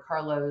from,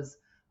 Ricardo's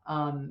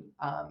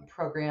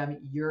program,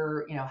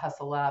 your,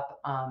 HUSSLUP,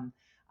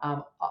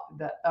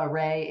 the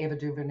Array, Ava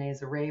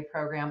DuVernay's Array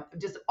program,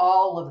 just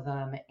all of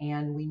them.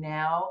 And we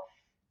now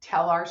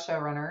tell our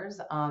showrunners,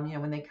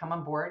 when they come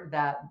on board,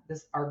 that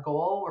our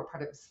goal, we're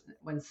part of,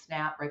 when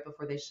Snap, right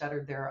before they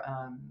shuttered their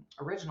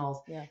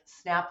originals,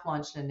 Snap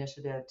launched an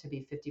initiative to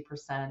be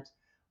 50%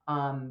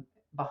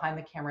 behind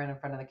the camera and in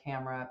front of the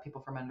camera,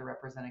 people from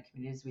underrepresented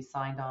communities. We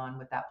signed on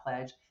with that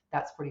pledge.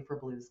 That's 44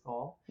 Blue's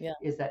goal, Yeah.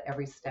 is that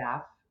every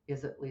staff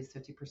is at least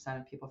 50%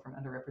 of people from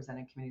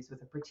underrepresented communities,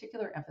 with a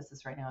particular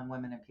emphasis right now on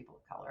women and people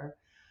of color.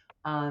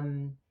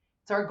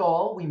 It's our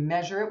goal. We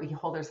measure it. We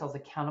hold ourselves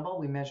accountable.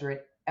 We measure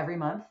it every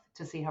month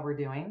to see how we're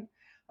doing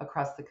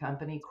across the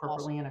company, corporately,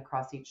 Awesome. and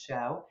across each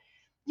show.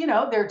 You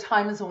know, there are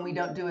times when we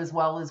don't do as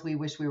well as we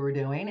wish we were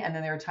doing. And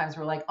then there are times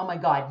where we're like, oh my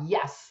God,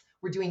 yes,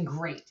 we're doing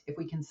great if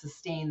we can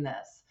sustain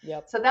this.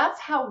 Yep. So that's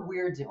how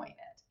we're doing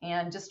it.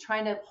 And just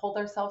trying to hold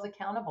ourselves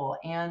accountable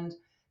and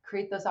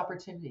create those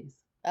opportunities.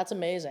 That's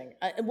amazing.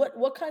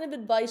 What kind of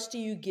advice do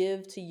you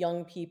give to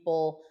young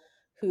people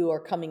who are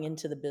coming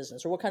into the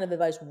business, or what kind of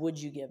advice would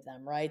you give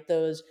them? Right,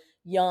 those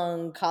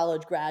young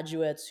college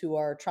graduates who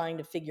are trying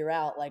to figure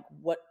out like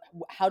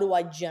how do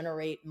I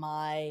generate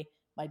my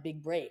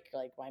big break,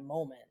 like my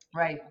moment?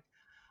 Right.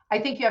 I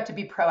think you have to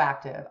be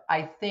proactive.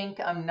 I think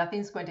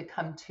nothing's going to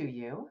come to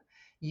you.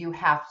 You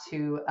have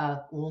to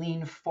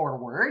lean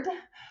forward,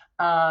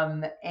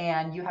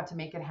 and you have to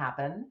make it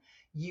happen.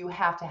 You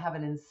have to have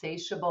an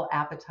insatiable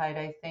appetite,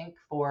 I think,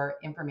 for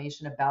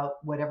information about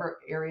whatever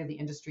area of the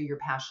industry you're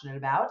passionate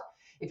about.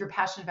 If you're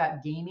passionate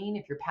about gaming,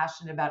 if you're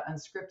passionate about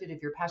unscripted,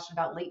 if you're passionate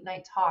about late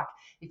night talk,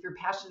 if you're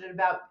passionate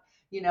about,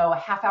 a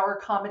half hour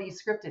comedy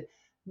scripted,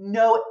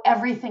 know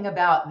everything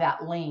about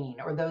that lane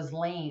or those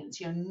lanes.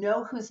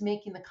 Know who's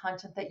making the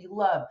content that you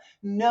love,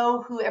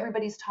 know who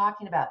everybody's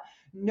talking about,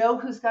 know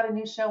who's got a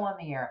new show on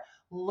the air,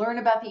 learn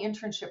about the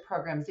internship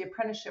programs, the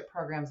apprenticeship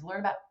programs, learn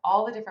about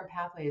all the different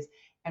pathways,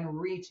 and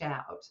reach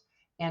out.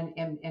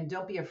 And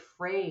don't be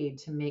afraid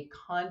to make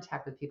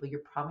contact with people. You're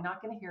probably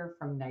not going to hear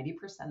from 90%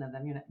 of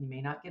them. You may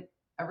not get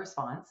a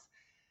response,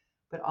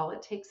 but all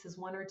it takes is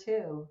one or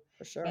two.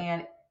 For sure.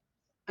 And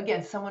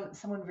again,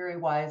 someone very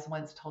wise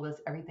once told us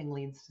everything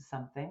leads to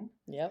something.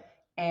 Yep.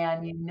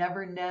 And you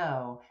never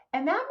know.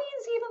 And that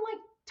means even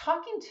like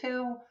talking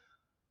to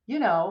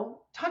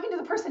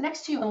the person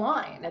next to you in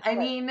line. That's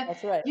right.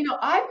 That's right.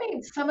 I've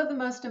made some of the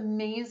most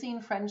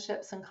amazing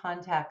friendships and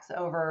contacts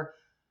over,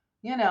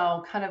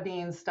 kind of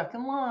being stuck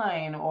in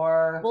line,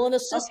 or, Well, and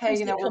okay,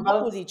 assistants that we're come up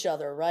both, with each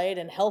other, right?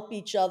 And help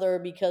each other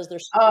because they're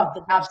sitting oh, at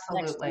the desk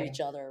next to absolutely. each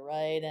other,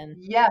 right? And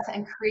Yes,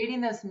 and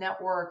creating those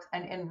networks,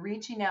 and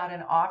reaching out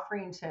and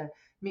offering to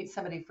meet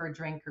somebody for a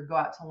drink or go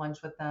out to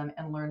lunch with them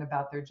and learn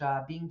about their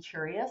job, being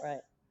curious.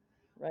 right,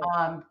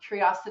 right.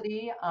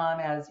 Curiosity,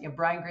 as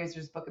Brian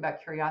Grazer's book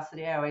about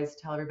curiosity, I always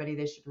tell everybody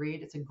they should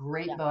read. It's a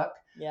great Yeah. book.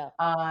 Yeah.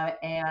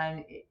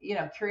 And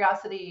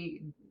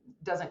curiosity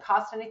doesn't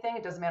cost anything.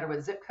 It doesn't matter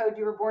what zip code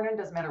you were born in,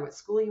 doesn't matter what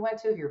school you went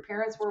to, who your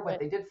parents were, what Right.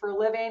 they did for a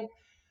living.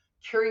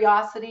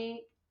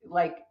 Curiosity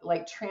like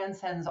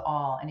transcends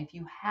all. And if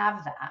you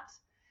have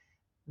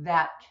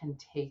that can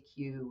take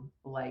you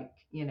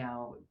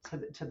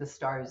to the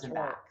stars That's and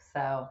right. back.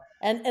 So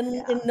And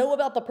yeah. know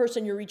about the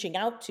person you're reaching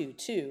out to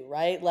too,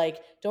 right? Like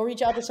don't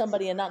reach out to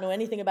somebody and not know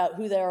anything about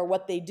who they are or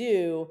what they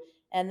do,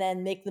 and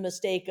then make the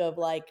mistake of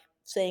like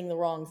saying the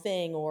wrong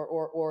thing,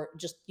 or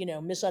just,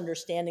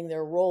 misunderstanding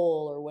their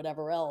role or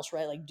whatever else,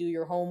 right? Like do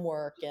your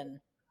homework and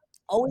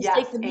always take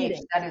Yes, the H,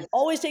 meeting. that is.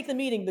 Always take the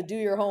meeting, but do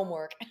your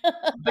homework.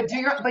 But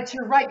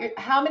you're right.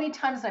 How many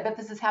times, and I bet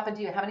this has happened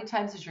to you, how many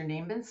times has your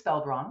name been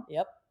spelled wrong,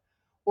 Yep.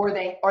 or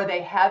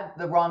they had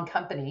the wrong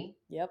company?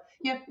 Yep.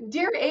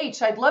 Dear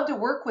H, I'd love to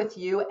work with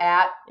you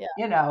at, Yeah.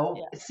 Yeah.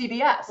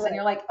 CBS. And Right.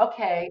 you're like,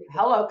 okay,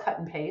 hello, cut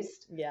and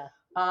paste. Yeah.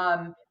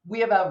 We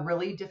have a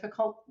really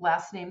difficult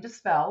last name to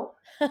spell.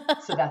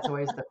 So that's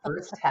always the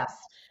first test.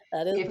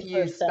 That is If the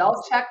you first spell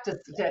test. check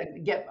to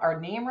get our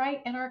name right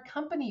and our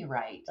company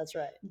right. That's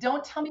right.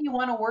 Don't tell me you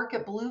want to work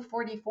at Blue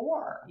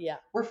 44. Yeah.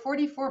 We're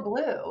 44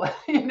 Blue,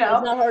 It's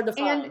not hard to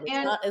and find.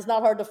 and It's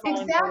not hard to find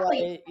the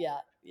exactly. right. Yeah.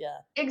 Yeah.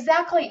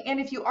 Exactly. And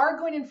if you are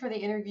going in for the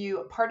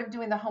interview, part of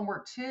doing the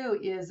homework too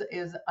is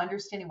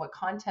understanding what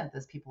content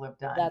those people have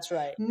done. That's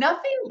right.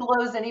 Nothing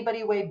blows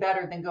anybody away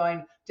better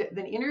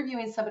than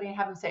interviewing somebody and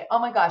have them say, "Oh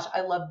my gosh,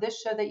 I love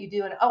this show that you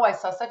do," and "Oh, I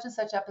saw such and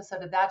such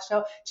episode of that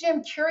show. Gee,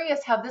 I'm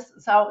curious how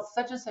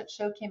such and such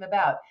show came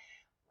about."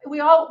 We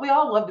all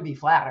love to be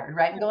flattered,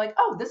 right? And go like,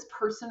 "Oh, this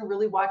person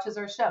really watches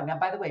our show." Now,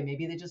 by the way,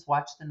 maybe they just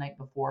watched the night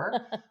before,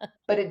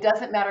 but it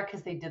doesn't matter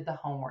because they did the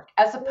homework.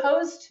 As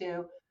opposed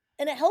to,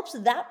 And it helps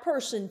that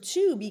person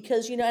too,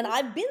 because and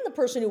I've been the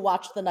person who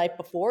watched the night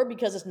before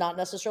because it's not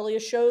necessarily a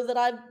show that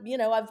I've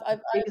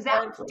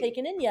exactly.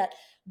 taken in yet.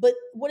 But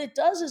what it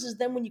does is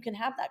then when you can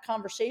have that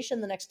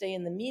conversation the next day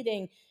in the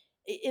meeting,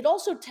 it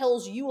also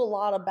tells you a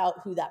lot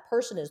about who that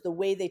person is, the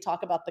way they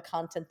talk about the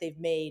content they've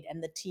made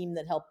and the team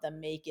that helped them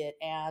make it,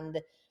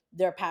 and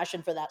their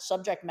passion for that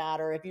subject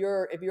matter. If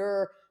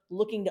you're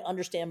looking to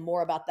understand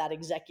more about that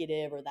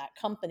executive or that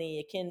company,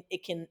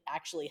 it can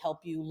actually help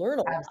you learn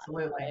a lot,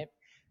 Absolutely. right?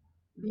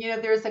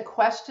 There's a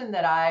question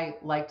that I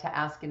like to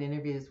ask in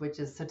interviews, which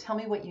is, so tell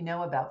me what you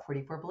know about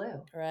 44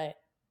 Blue. Right.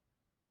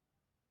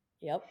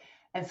 Yep.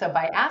 And so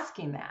by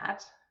asking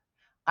that,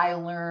 I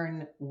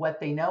learn what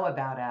they know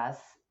about us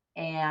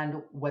and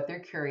what they're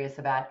curious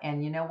about.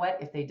 And you know what?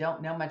 If they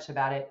don't know much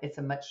about it, it's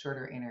a much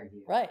shorter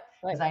interview Right,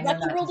 right. because I know Whacky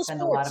not to World of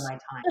spend a lot of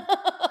Sports. my time.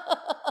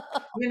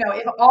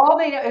 If all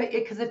they know,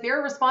 because if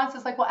their response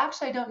is like, well,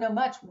 actually, I don't know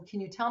much.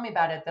 Can you tell me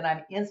about it? Then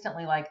I'm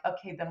instantly like,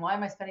 okay, then why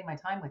am I spending my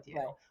time with you?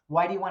 Right,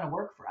 Why do you want to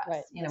work for right.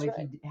 us? That's If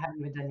right. you haven't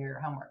even done your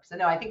homework. So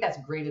no, I think that's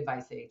great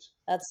advice, Age.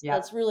 Yeah.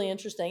 That's really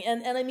interesting.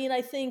 And I mean,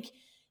 I think,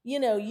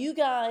 you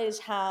guys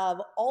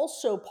have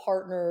also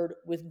partnered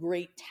with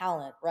great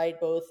talent, right?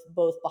 Both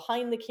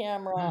behind the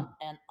camera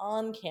Mm-hmm. and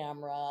on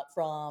camera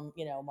from,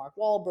 Mark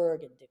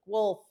Wahlberg and Dick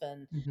Wolf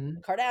and Mm-hmm.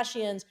 the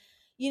Kardashians.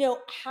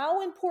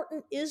 How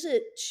important is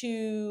it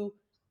to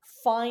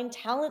find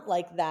talent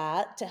like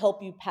that to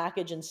help you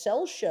package and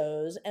sell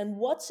shows? And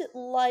what's it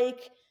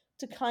like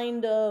to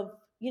kind of,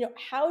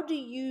 how do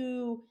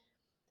you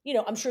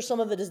I'm sure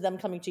some of it is them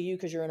coming to you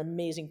because you're an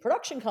amazing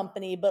production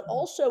company, but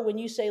also when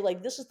you say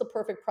like this is the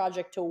perfect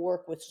project to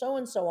work with so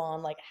and so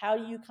on, like how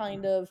do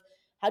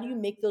you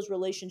make those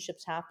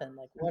relationships happen?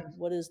 Like Mm-hmm.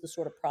 what is the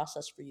sort of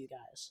process for you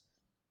guys?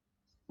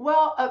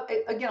 Well,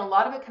 again, a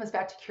lot of it comes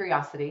back to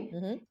curiosity.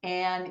 Mhm.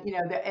 And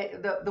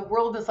the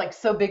world is like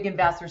so big and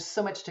vast. There's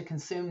so much to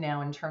consume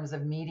now in terms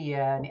of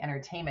media and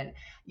entertainment.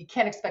 You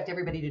can't expect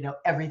everybody to know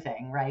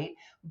everything, right?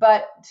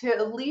 But to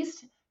at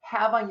least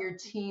have on your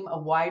team a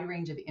wide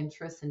range of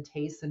interests and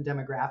tastes and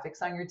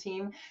demographics on your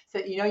team. So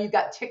you've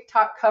got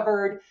TikTok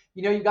covered,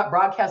 you've got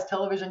broadcast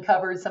television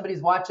covered.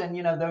 Somebody's watching,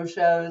 those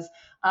shows.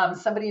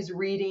 Somebody's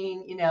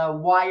reading,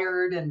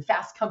 Wired and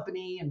Fast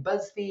Company and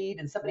BuzzFeed,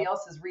 and somebody Yep.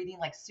 else is reading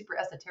like super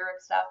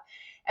esoteric stuff.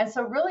 And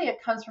so, really,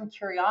 it comes from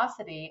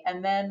curiosity,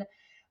 and then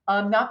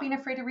not being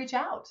afraid to reach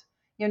out.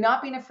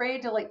 Not being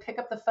afraid to like pick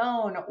up the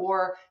phone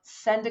or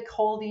send a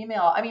cold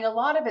email. I mean, a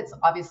lot of it's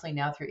obviously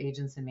now through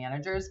agents and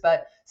managers,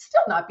 but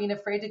still not being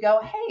afraid to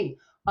go, hey,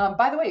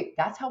 by the way,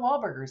 that's how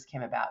Wahlburgers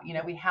came about.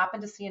 We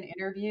happened to see an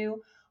interview.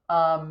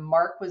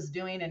 Mark was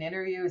doing an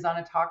interview. He was on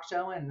a talk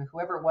show, and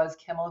whoever it was,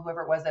 Kimmel,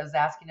 whoever it was, that was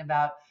asking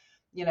about,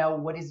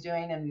 what he's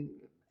doing,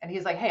 and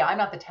he's like, hey, I'm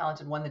not the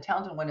talented one. The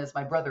talented one is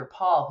my brother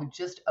Paul, who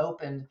just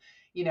opened,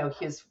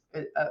 his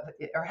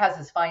or has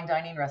his fine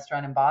dining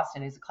restaurant in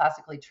Boston. He's a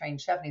classically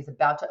trained chef, and he's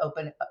about to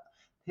open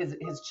his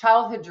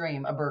childhood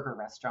dream, a burger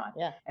restaurant,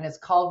 Yeah. and it's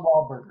called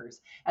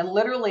Wahlburgers. And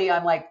literally,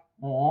 I'm like,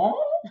 oh,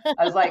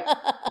 I was like,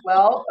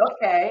 well,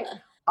 okay.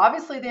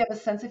 Obviously, they have a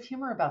sense of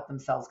humor about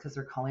themselves because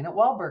they're calling it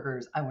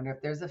Wahlburgers. I wonder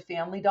if there's a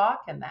family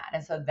doc in that.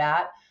 And so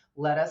that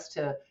led us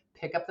to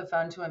pick up the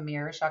phone to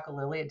Amir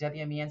Shakalili at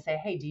WME and say,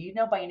 hey, do you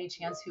know by any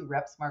chance who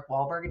reps Mark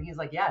Wahlberg? And he's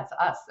like, yeah, it's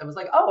us. I was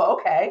like, oh,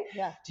 okay.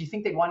 Yeah. Do you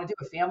think they'd want to do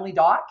a family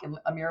doc? And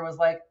Amir was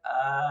like,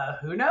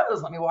 who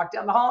knows? Let me walk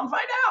down the hall and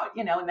find out.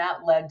 And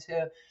that led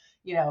to,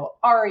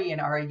 Ari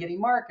and Ari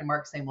getting Mark, and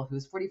Mark saying, well,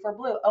 who's 44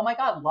 Blue? Oh my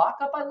God,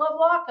 Lockup. I love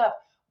Lockup.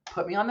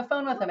 Put me on the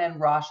phone with them. And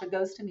Rasha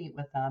goes to meet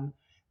with them.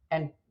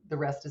 And the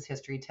rest is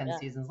history 10 Yeah.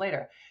 seasons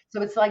later.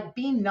 So it's like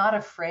being not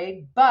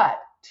afraid, but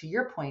to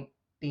your point,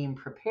 being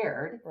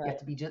prepared. Right.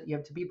 You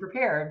have to be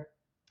prepared,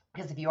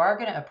 because if you are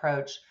going to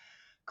approach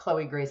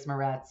Chloe Grace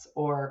Moretz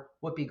or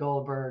Whoopi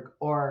Goldberg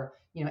or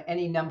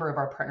any number of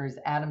our partners,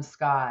 Adam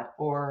Scott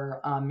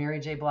or Mary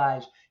J.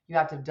 Blige, you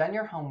have to have done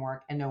your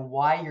homework and know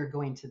why you're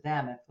going to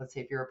them. Let's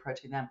say if you're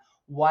approaching them,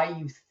 why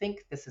you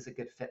think this is a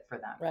good fit for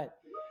them. Right.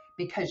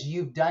 Because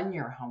you've done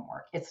your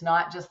homework. It's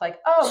not just like,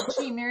 oh,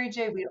 gee, Mary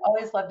J, we'd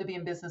always love to be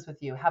in business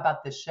with you. How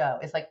about this show?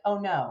 It's like, oh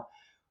no,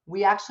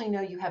 we actually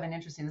know you have an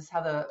interest in this. Is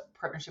how the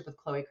partnership with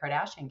Khloe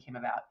Kardashian came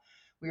about.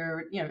 We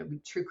were,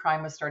 true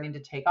crime was starting to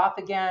take off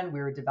again. We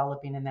were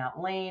developing in that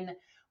lane.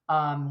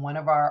 One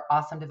of our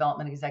awesome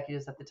development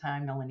executives at the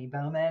time, Melanie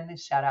Bowman,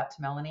 shout out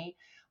to Melanie.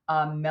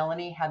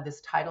 Melanie had this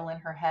title in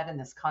her head and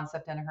this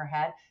concept in her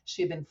head.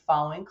 She had been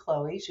following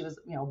Khloe. She was,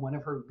 one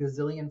of her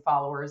gazillion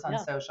followers on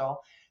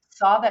social.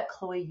 Saw that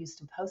Khloe used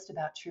to post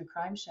about true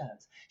crime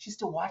shows. She used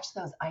to watch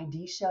those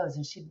ID shows,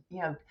 and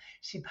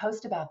she'd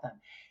post about them.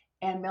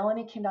 And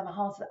Melanie came down the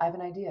hall and said, I have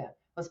an idea.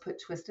 Let's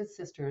put Twisted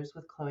Sisters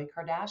with Khloe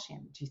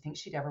Kardashian. Do you think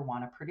she'd ever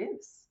want to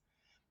produce?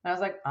 And I was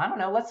like, I don't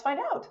know. Let's find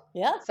out.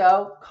 Yeah.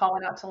 So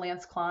calling out to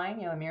Lance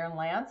Klein, Amir and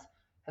Lance,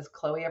 has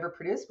Khloe ever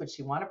produced? Would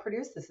she want to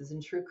produce? This is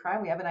in true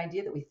crime. We have an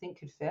idea that we think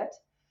could fit.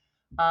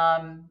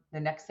 The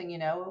next thing you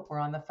know, we're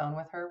on the phone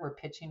with her. We're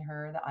pitching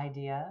her the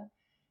idea.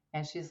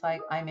 And she's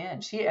like, I'm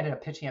in. She ended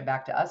up pitching it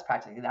back to us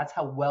practically. That's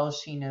how well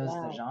she knows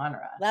the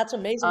genre. That's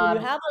amazing. When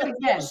But you have a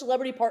again,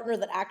 celebrity partner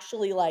that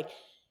actually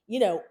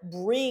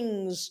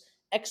brings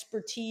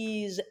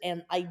expertise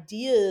and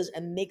ideas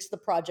and makes the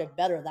project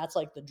better, that's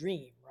like the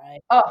dream,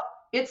 right? oh,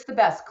 it's the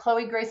best.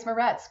 Chloe Grace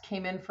Moretz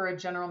came in for a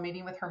general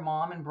meeting with her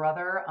mom and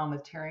brother,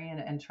 with Terry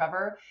and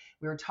Trevor.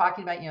 We were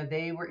talking about,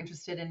 they were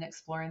interested in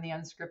exploring the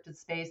unscripted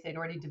space. They'd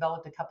already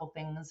developed a couple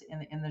things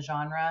in the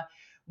genre.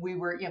 we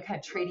were, kind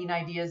of trading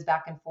ideas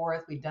back and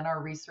forth. We'd done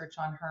our research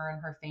on her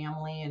and her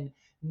family and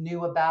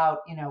knew about,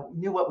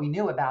 knew what we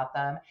knew about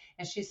them.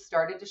 And she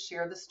started to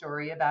share the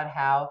story about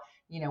how,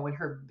 when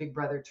her big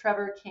brother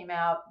Trevor came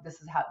out,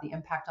 this is how the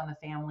impact on the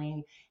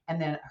family.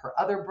 And then her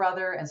other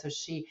brother. And so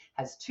she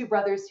has two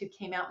brothers who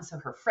came out. And so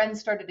her friends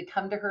started to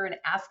come to her and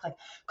ask, like,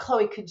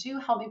 Khloe, could you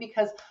help me?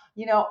 Because,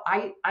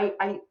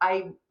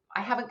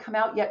 I haven't come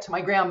out yet to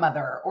my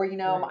grandmother, or,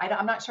 Right.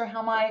 I'm not sure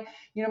how my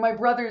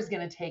brother is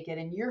going to take it.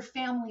 And your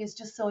family is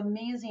just so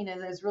amazing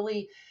and has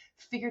really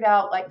figured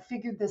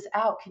this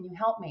out. Can you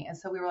help me? And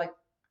so we were like,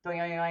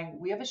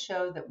 we have a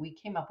show that we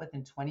came up with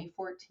in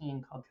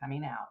 2014 called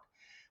Coming Out.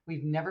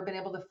 We've never been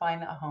able to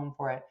find a home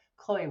for it.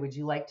 Khloe, would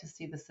you like to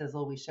see the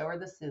sizzle? We show her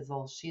the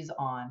sizzle. She's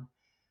on.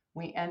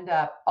 We end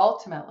up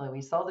ultimately,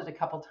 we sold it a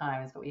couple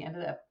times, but we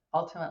ended up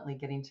ultimately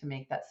getting to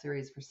make that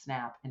series for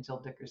Snap and Jill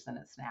Dickerson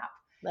at Snap.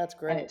 That's And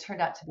great. it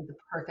turned out to be the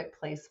perfect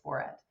place for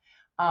it,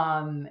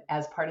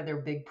 as part of their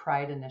big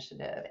Pride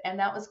initiative. And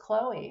that was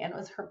Khloe. And it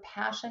was her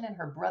passion and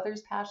her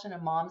brother's passion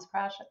and mom's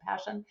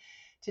passion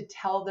to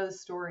tell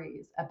those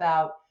stories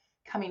about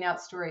coming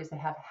out stories that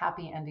have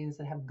happy endings,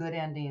 that have good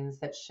endings,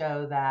 that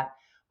show that,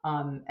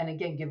 and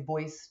again, give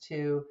voice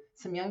to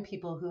some young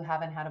people who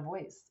haven't had a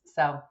voice.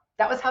 So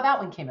that was how that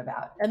one came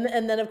about. And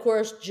then of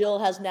course Jill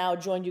has now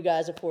joined you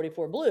guys at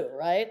 44 Blue,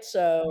 right? Yeah.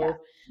 So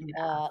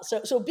Yeah.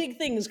 so big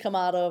things come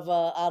out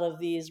of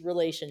these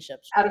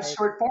relationships, Out of right?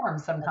 short form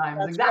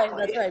sometimes. That's right.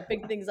 That's Exactly. right.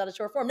 Big things out of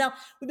short form. Now,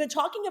 we've been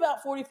talking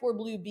about 44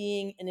 Blue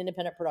being an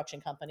independent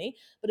production company,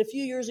 but a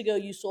few years ago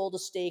you sold a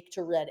stake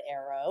to Red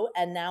Arrow,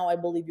 and now I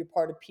believe you're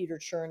part of Peter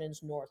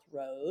Chernan's North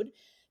Road.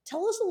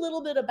 Tell us a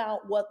little bit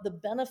about what the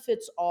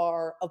benefits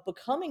are of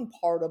becoming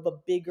part of a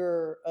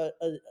bigger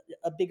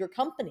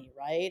company,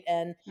 right?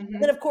 And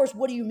then, Mhm. of course,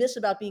 what do you miss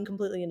about being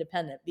completely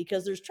independent?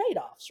 Because there's trade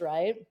offs,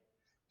 right?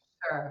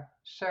 Sure,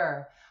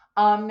 sure.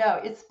 No,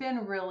 it's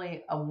been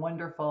really a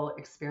wonderful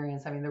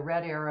experience. I mean, the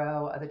Red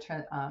Arrow,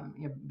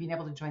 being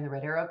able to join the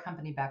Red Arrow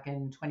company back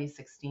in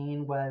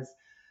 2016 was,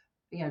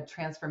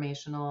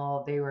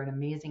 transformational. They were an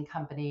amazing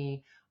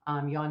company.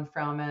 Jan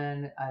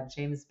Frauman,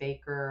 James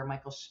Baker,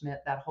 Michael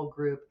Schmidt, that whole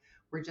group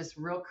were just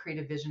real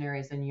creative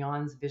visionaries. And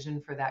Jan's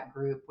vision for that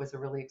group was a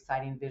really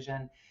exciting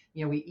vision.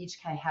 We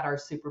each kind of had our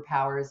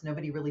superpowers.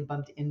 Nobody really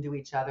bumped into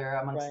each other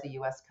amongst Right. the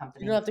US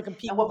You don't have companies. to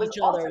compete And with what was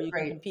each other. also You can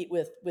great. compete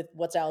with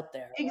what's out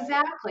there, right?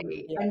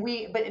 Exactly. Yeah. And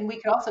we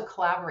could also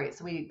collaborate.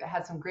 So we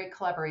had some great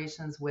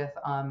collaborations with,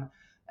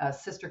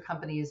 sister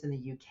companies in the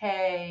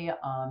UK.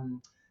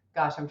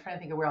 Gosh, I'm trying to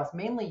think of where else.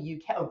 Mainly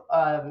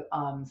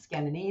UK,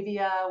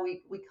 Scandinavia.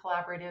 We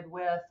collaborated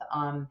with.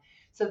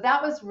 So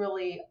that was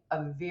really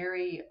a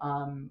very,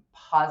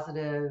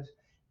 positive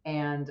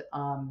and,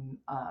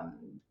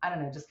 I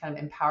don't know, just kind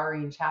of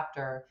empowering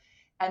chapter.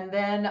 And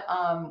then,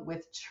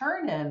 with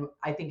Chernin,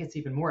 I think it's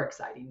even more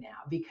exciting now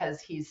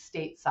because he's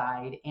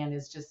stateside and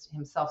is just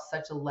himself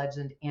such a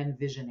legend and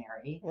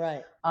visionary.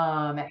 Right.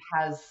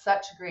 Has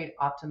such great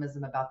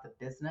optimism about the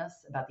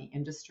business, about the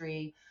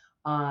industry.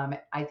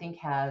 I think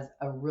has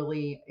a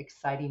really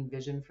exciting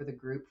vision for the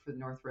group, for the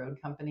North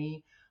Road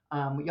Company.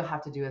 You'll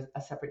have to do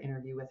a separate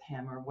interview with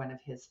him or one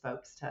of his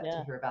folks to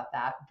Yeah. hear about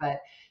that.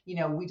 But,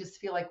 we just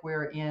feel like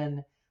we're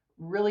in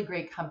really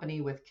great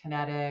company with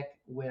Kinetic,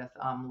 with,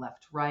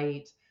 Left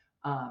Right,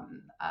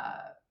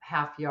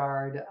 Half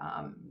Yard,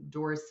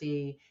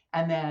 Dorsey,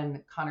 and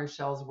then Connor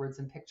Shell's Words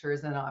and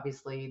Pictures, and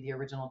obviously the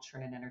original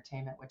Chernin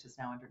Entertainment, which is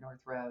now under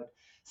North Road.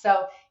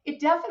 So it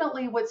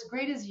definitely, what's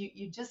great is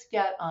you just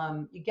get,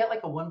 you get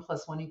like a 1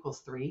 + 1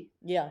 = 3.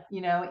 Yeah.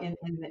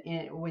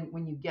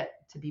 When you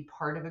get to be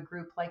part of a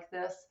group like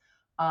this,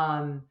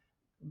 um,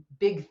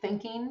 big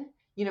thinking,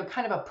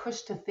 kind of a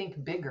push to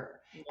think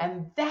bigger. Yeah.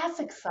 And that's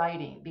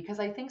exciting because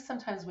I think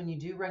sometimes when you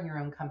do run your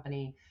own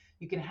company,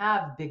 you can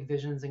have big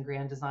visions and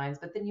grand designs,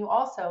 but then you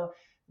also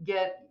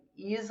get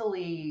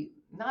easily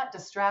not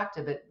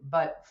distracted,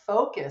 but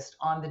focused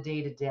on the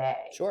day to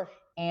day. Sure.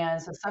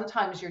 And so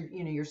sometimes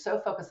you're so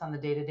focused on the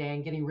day to day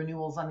and getting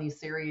renewals on these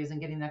series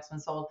and getting the next one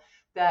sold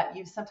that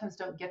you sometimes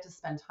don't get to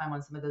spend time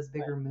on some of those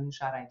Right. bigger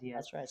moonshot ideas.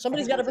 That's right. I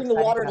Somebody's think got to what's bring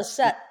the exciting water to about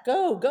set.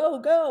 Go, go,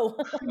 go.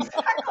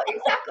 exactly,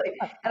 exactly.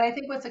 And I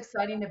think what's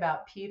exciting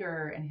about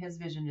Peter and his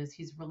vision is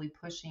he's really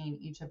pushing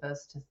each of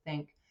us to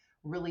think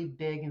really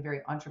big and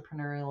very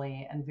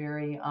entrepreneurially and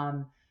very,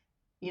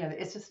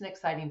 it's just an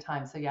exciting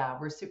time. So yeah,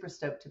 we're super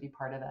stoked to be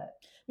part of it.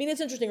 I mean,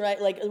 it's interesting, right?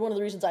 Like one of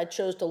the reasons I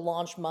chose to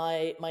launch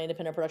my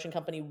independent production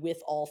company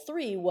with all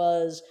three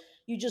was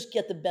you just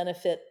get the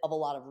benefit of a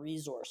lot of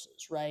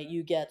resources, right?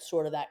 You get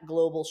sort of that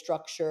global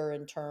structure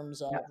in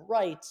terms of Yeah,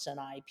 rights and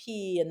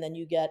IP, and then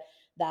you get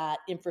that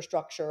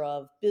infrastructure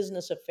of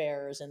business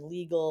affairs and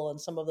legal and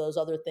some of those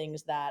other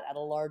things that at a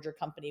larger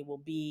company will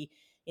be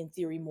in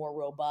theory more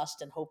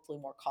robust and hopefully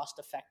more cost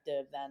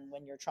effective than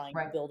when you're trying to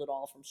right. build it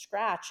all from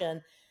scratch.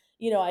 And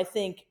I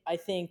think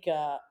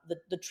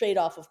the trade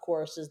off, of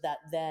course, is that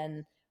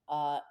then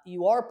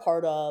you are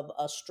part of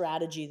a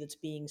strategy that's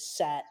being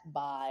set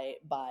by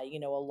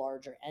a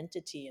larger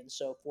entity and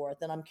so forth.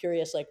 And I'm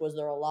curious, like, was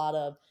there a lot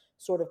of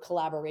sort of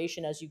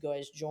collaboration as you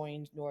guys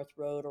joined North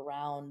Road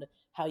around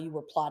how you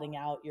were plotting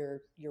out your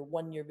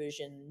 1-year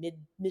vision,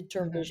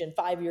 midterm Mhm. vision,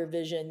 5-year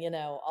vision,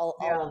 all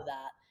Yeah. of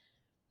that.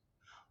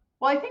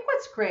 Well, I think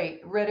what's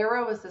great, Red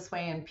Arrow is this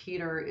way, and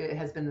Peter it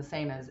has been the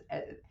same as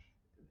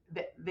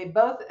they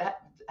both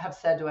have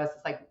said to us,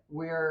 it's like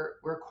we're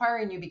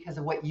acquiring you because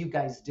of what you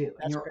guys do,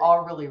 and That's great.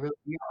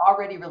 you're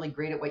already really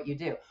great at what you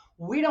do.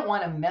 We don't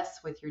want to mess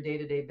with your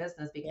day-to-day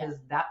business Yeah. because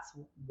that's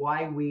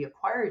why we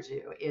acquired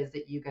you, is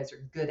that you guys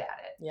are good at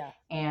it, Yeah.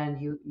 and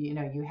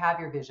you have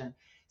your vision.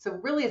 So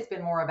really, it's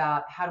been more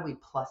about how do we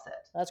plus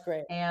it. That's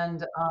great.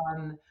 And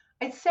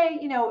I'd say,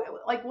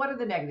 like, what are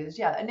the negatives?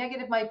 Yeah, a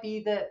negative might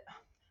be that,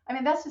 I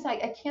mean, that's just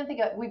like, I can't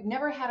think of, we've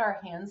never had our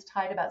hands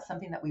tied about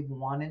something that we've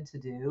wanted to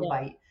do Yeah.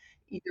 by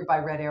either by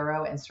Red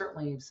Arrow, and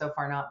certainly so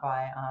far not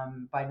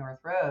by North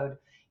Road.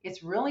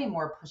 It's really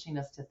more pushing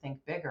us to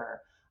think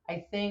bigger.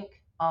 I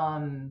think,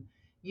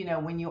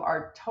 when you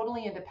are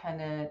totally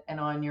independent and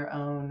on your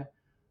own,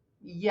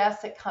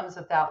 yes, it comes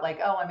with that,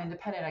 like, oh, I'm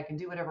independent, I can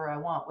do whatever I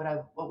want.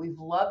 What we've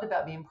loved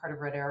about being part of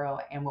Red Arrow,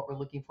 and what we're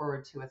looking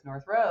forward to with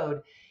North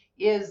Road,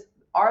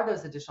 are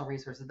those additional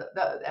resources,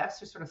 the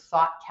extra sort of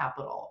thought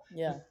capital,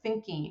 Yeah. the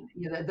thinking,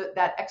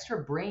 that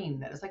extra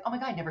brain that is like, oh my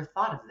God, I never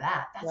thought of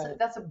that. Right.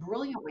 That's a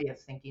brilliant way of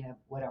thinking of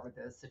whatever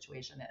the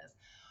situation is.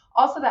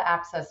 Also, the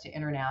access to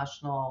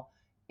international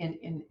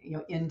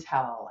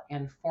intel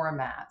and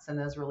formats and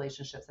those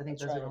relationships. I think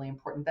That's those are right. really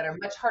important, that are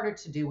much harder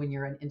to do when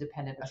you're an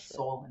independent, For a sure.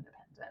 sole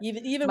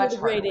independent. Even with Much a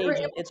harder. great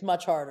agent, it's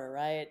much harder,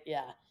 right?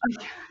 Yeah.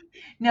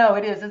 No,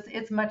 it is.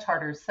 It's much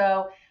harder.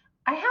 So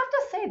I have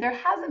to say, there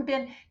hasn't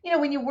been,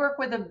 when you work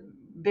with a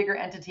bigger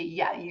entity,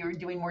 yeah, you're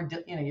doing more,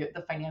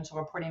 the financial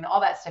reporting, all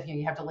that stuff.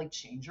 You have to like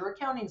change your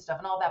accounting stuff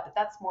and all that, but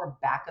that's more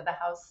back of the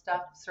house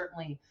stuff.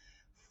 Certainly,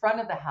 front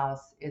of the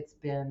house, it's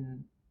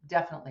been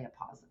definitely a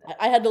positive.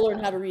 I had to learn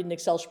how So to read an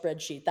Excel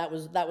spreadsheet. That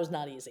was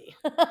not easy.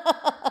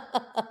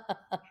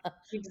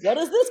 What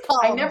does this I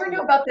column never knew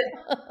do? about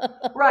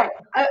the right.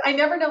 I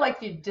never know,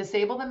 like, you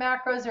disable the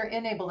macros or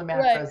enable the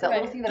Right, macros. That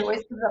little right. thing that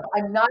always comes up.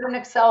 I'm not an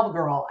Excel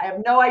girl. I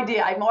have no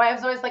idea. I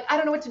was always like, I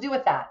don't know what to do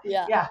with that.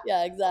 Yeah, Yeah.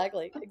 yeah,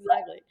 exactly,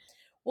 exactly.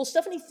 Well,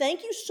 Stephanie,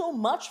 thank you so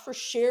much for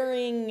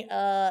sharing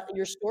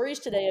your stories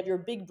today of your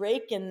big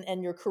break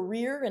and your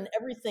career and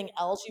everything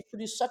else. You've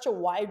produced such a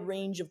wide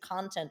range of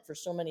content for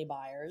so many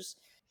buyers.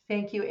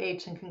 Thank you,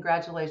 H, and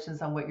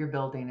congratulations on what you're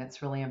building.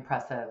 It's really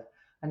impressive.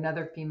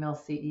 Another female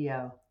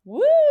CEO.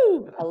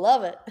 Woo! I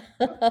love it.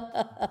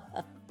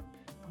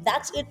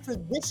 That's it for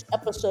this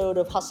episode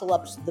of Hustle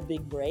Up's The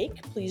Big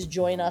Break. Please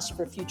join us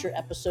for future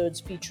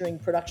episodes featuring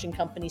production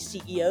company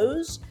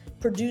CEOs,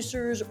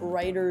 producers,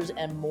 writers,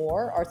 and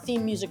more. Our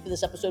theme music for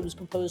this episode was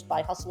composed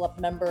by Hustle Up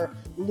member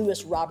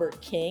Louis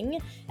Robert King,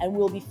 and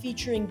we'll be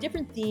featuring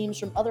different themes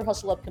from other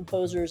Hustle Up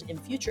composers in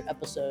future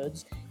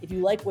episodes. If you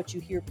like what you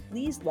hear,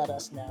 please let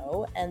us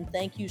know, and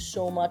thank you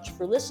so much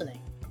for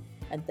listening.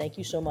 And thank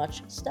you so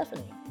much,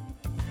 Stephanie.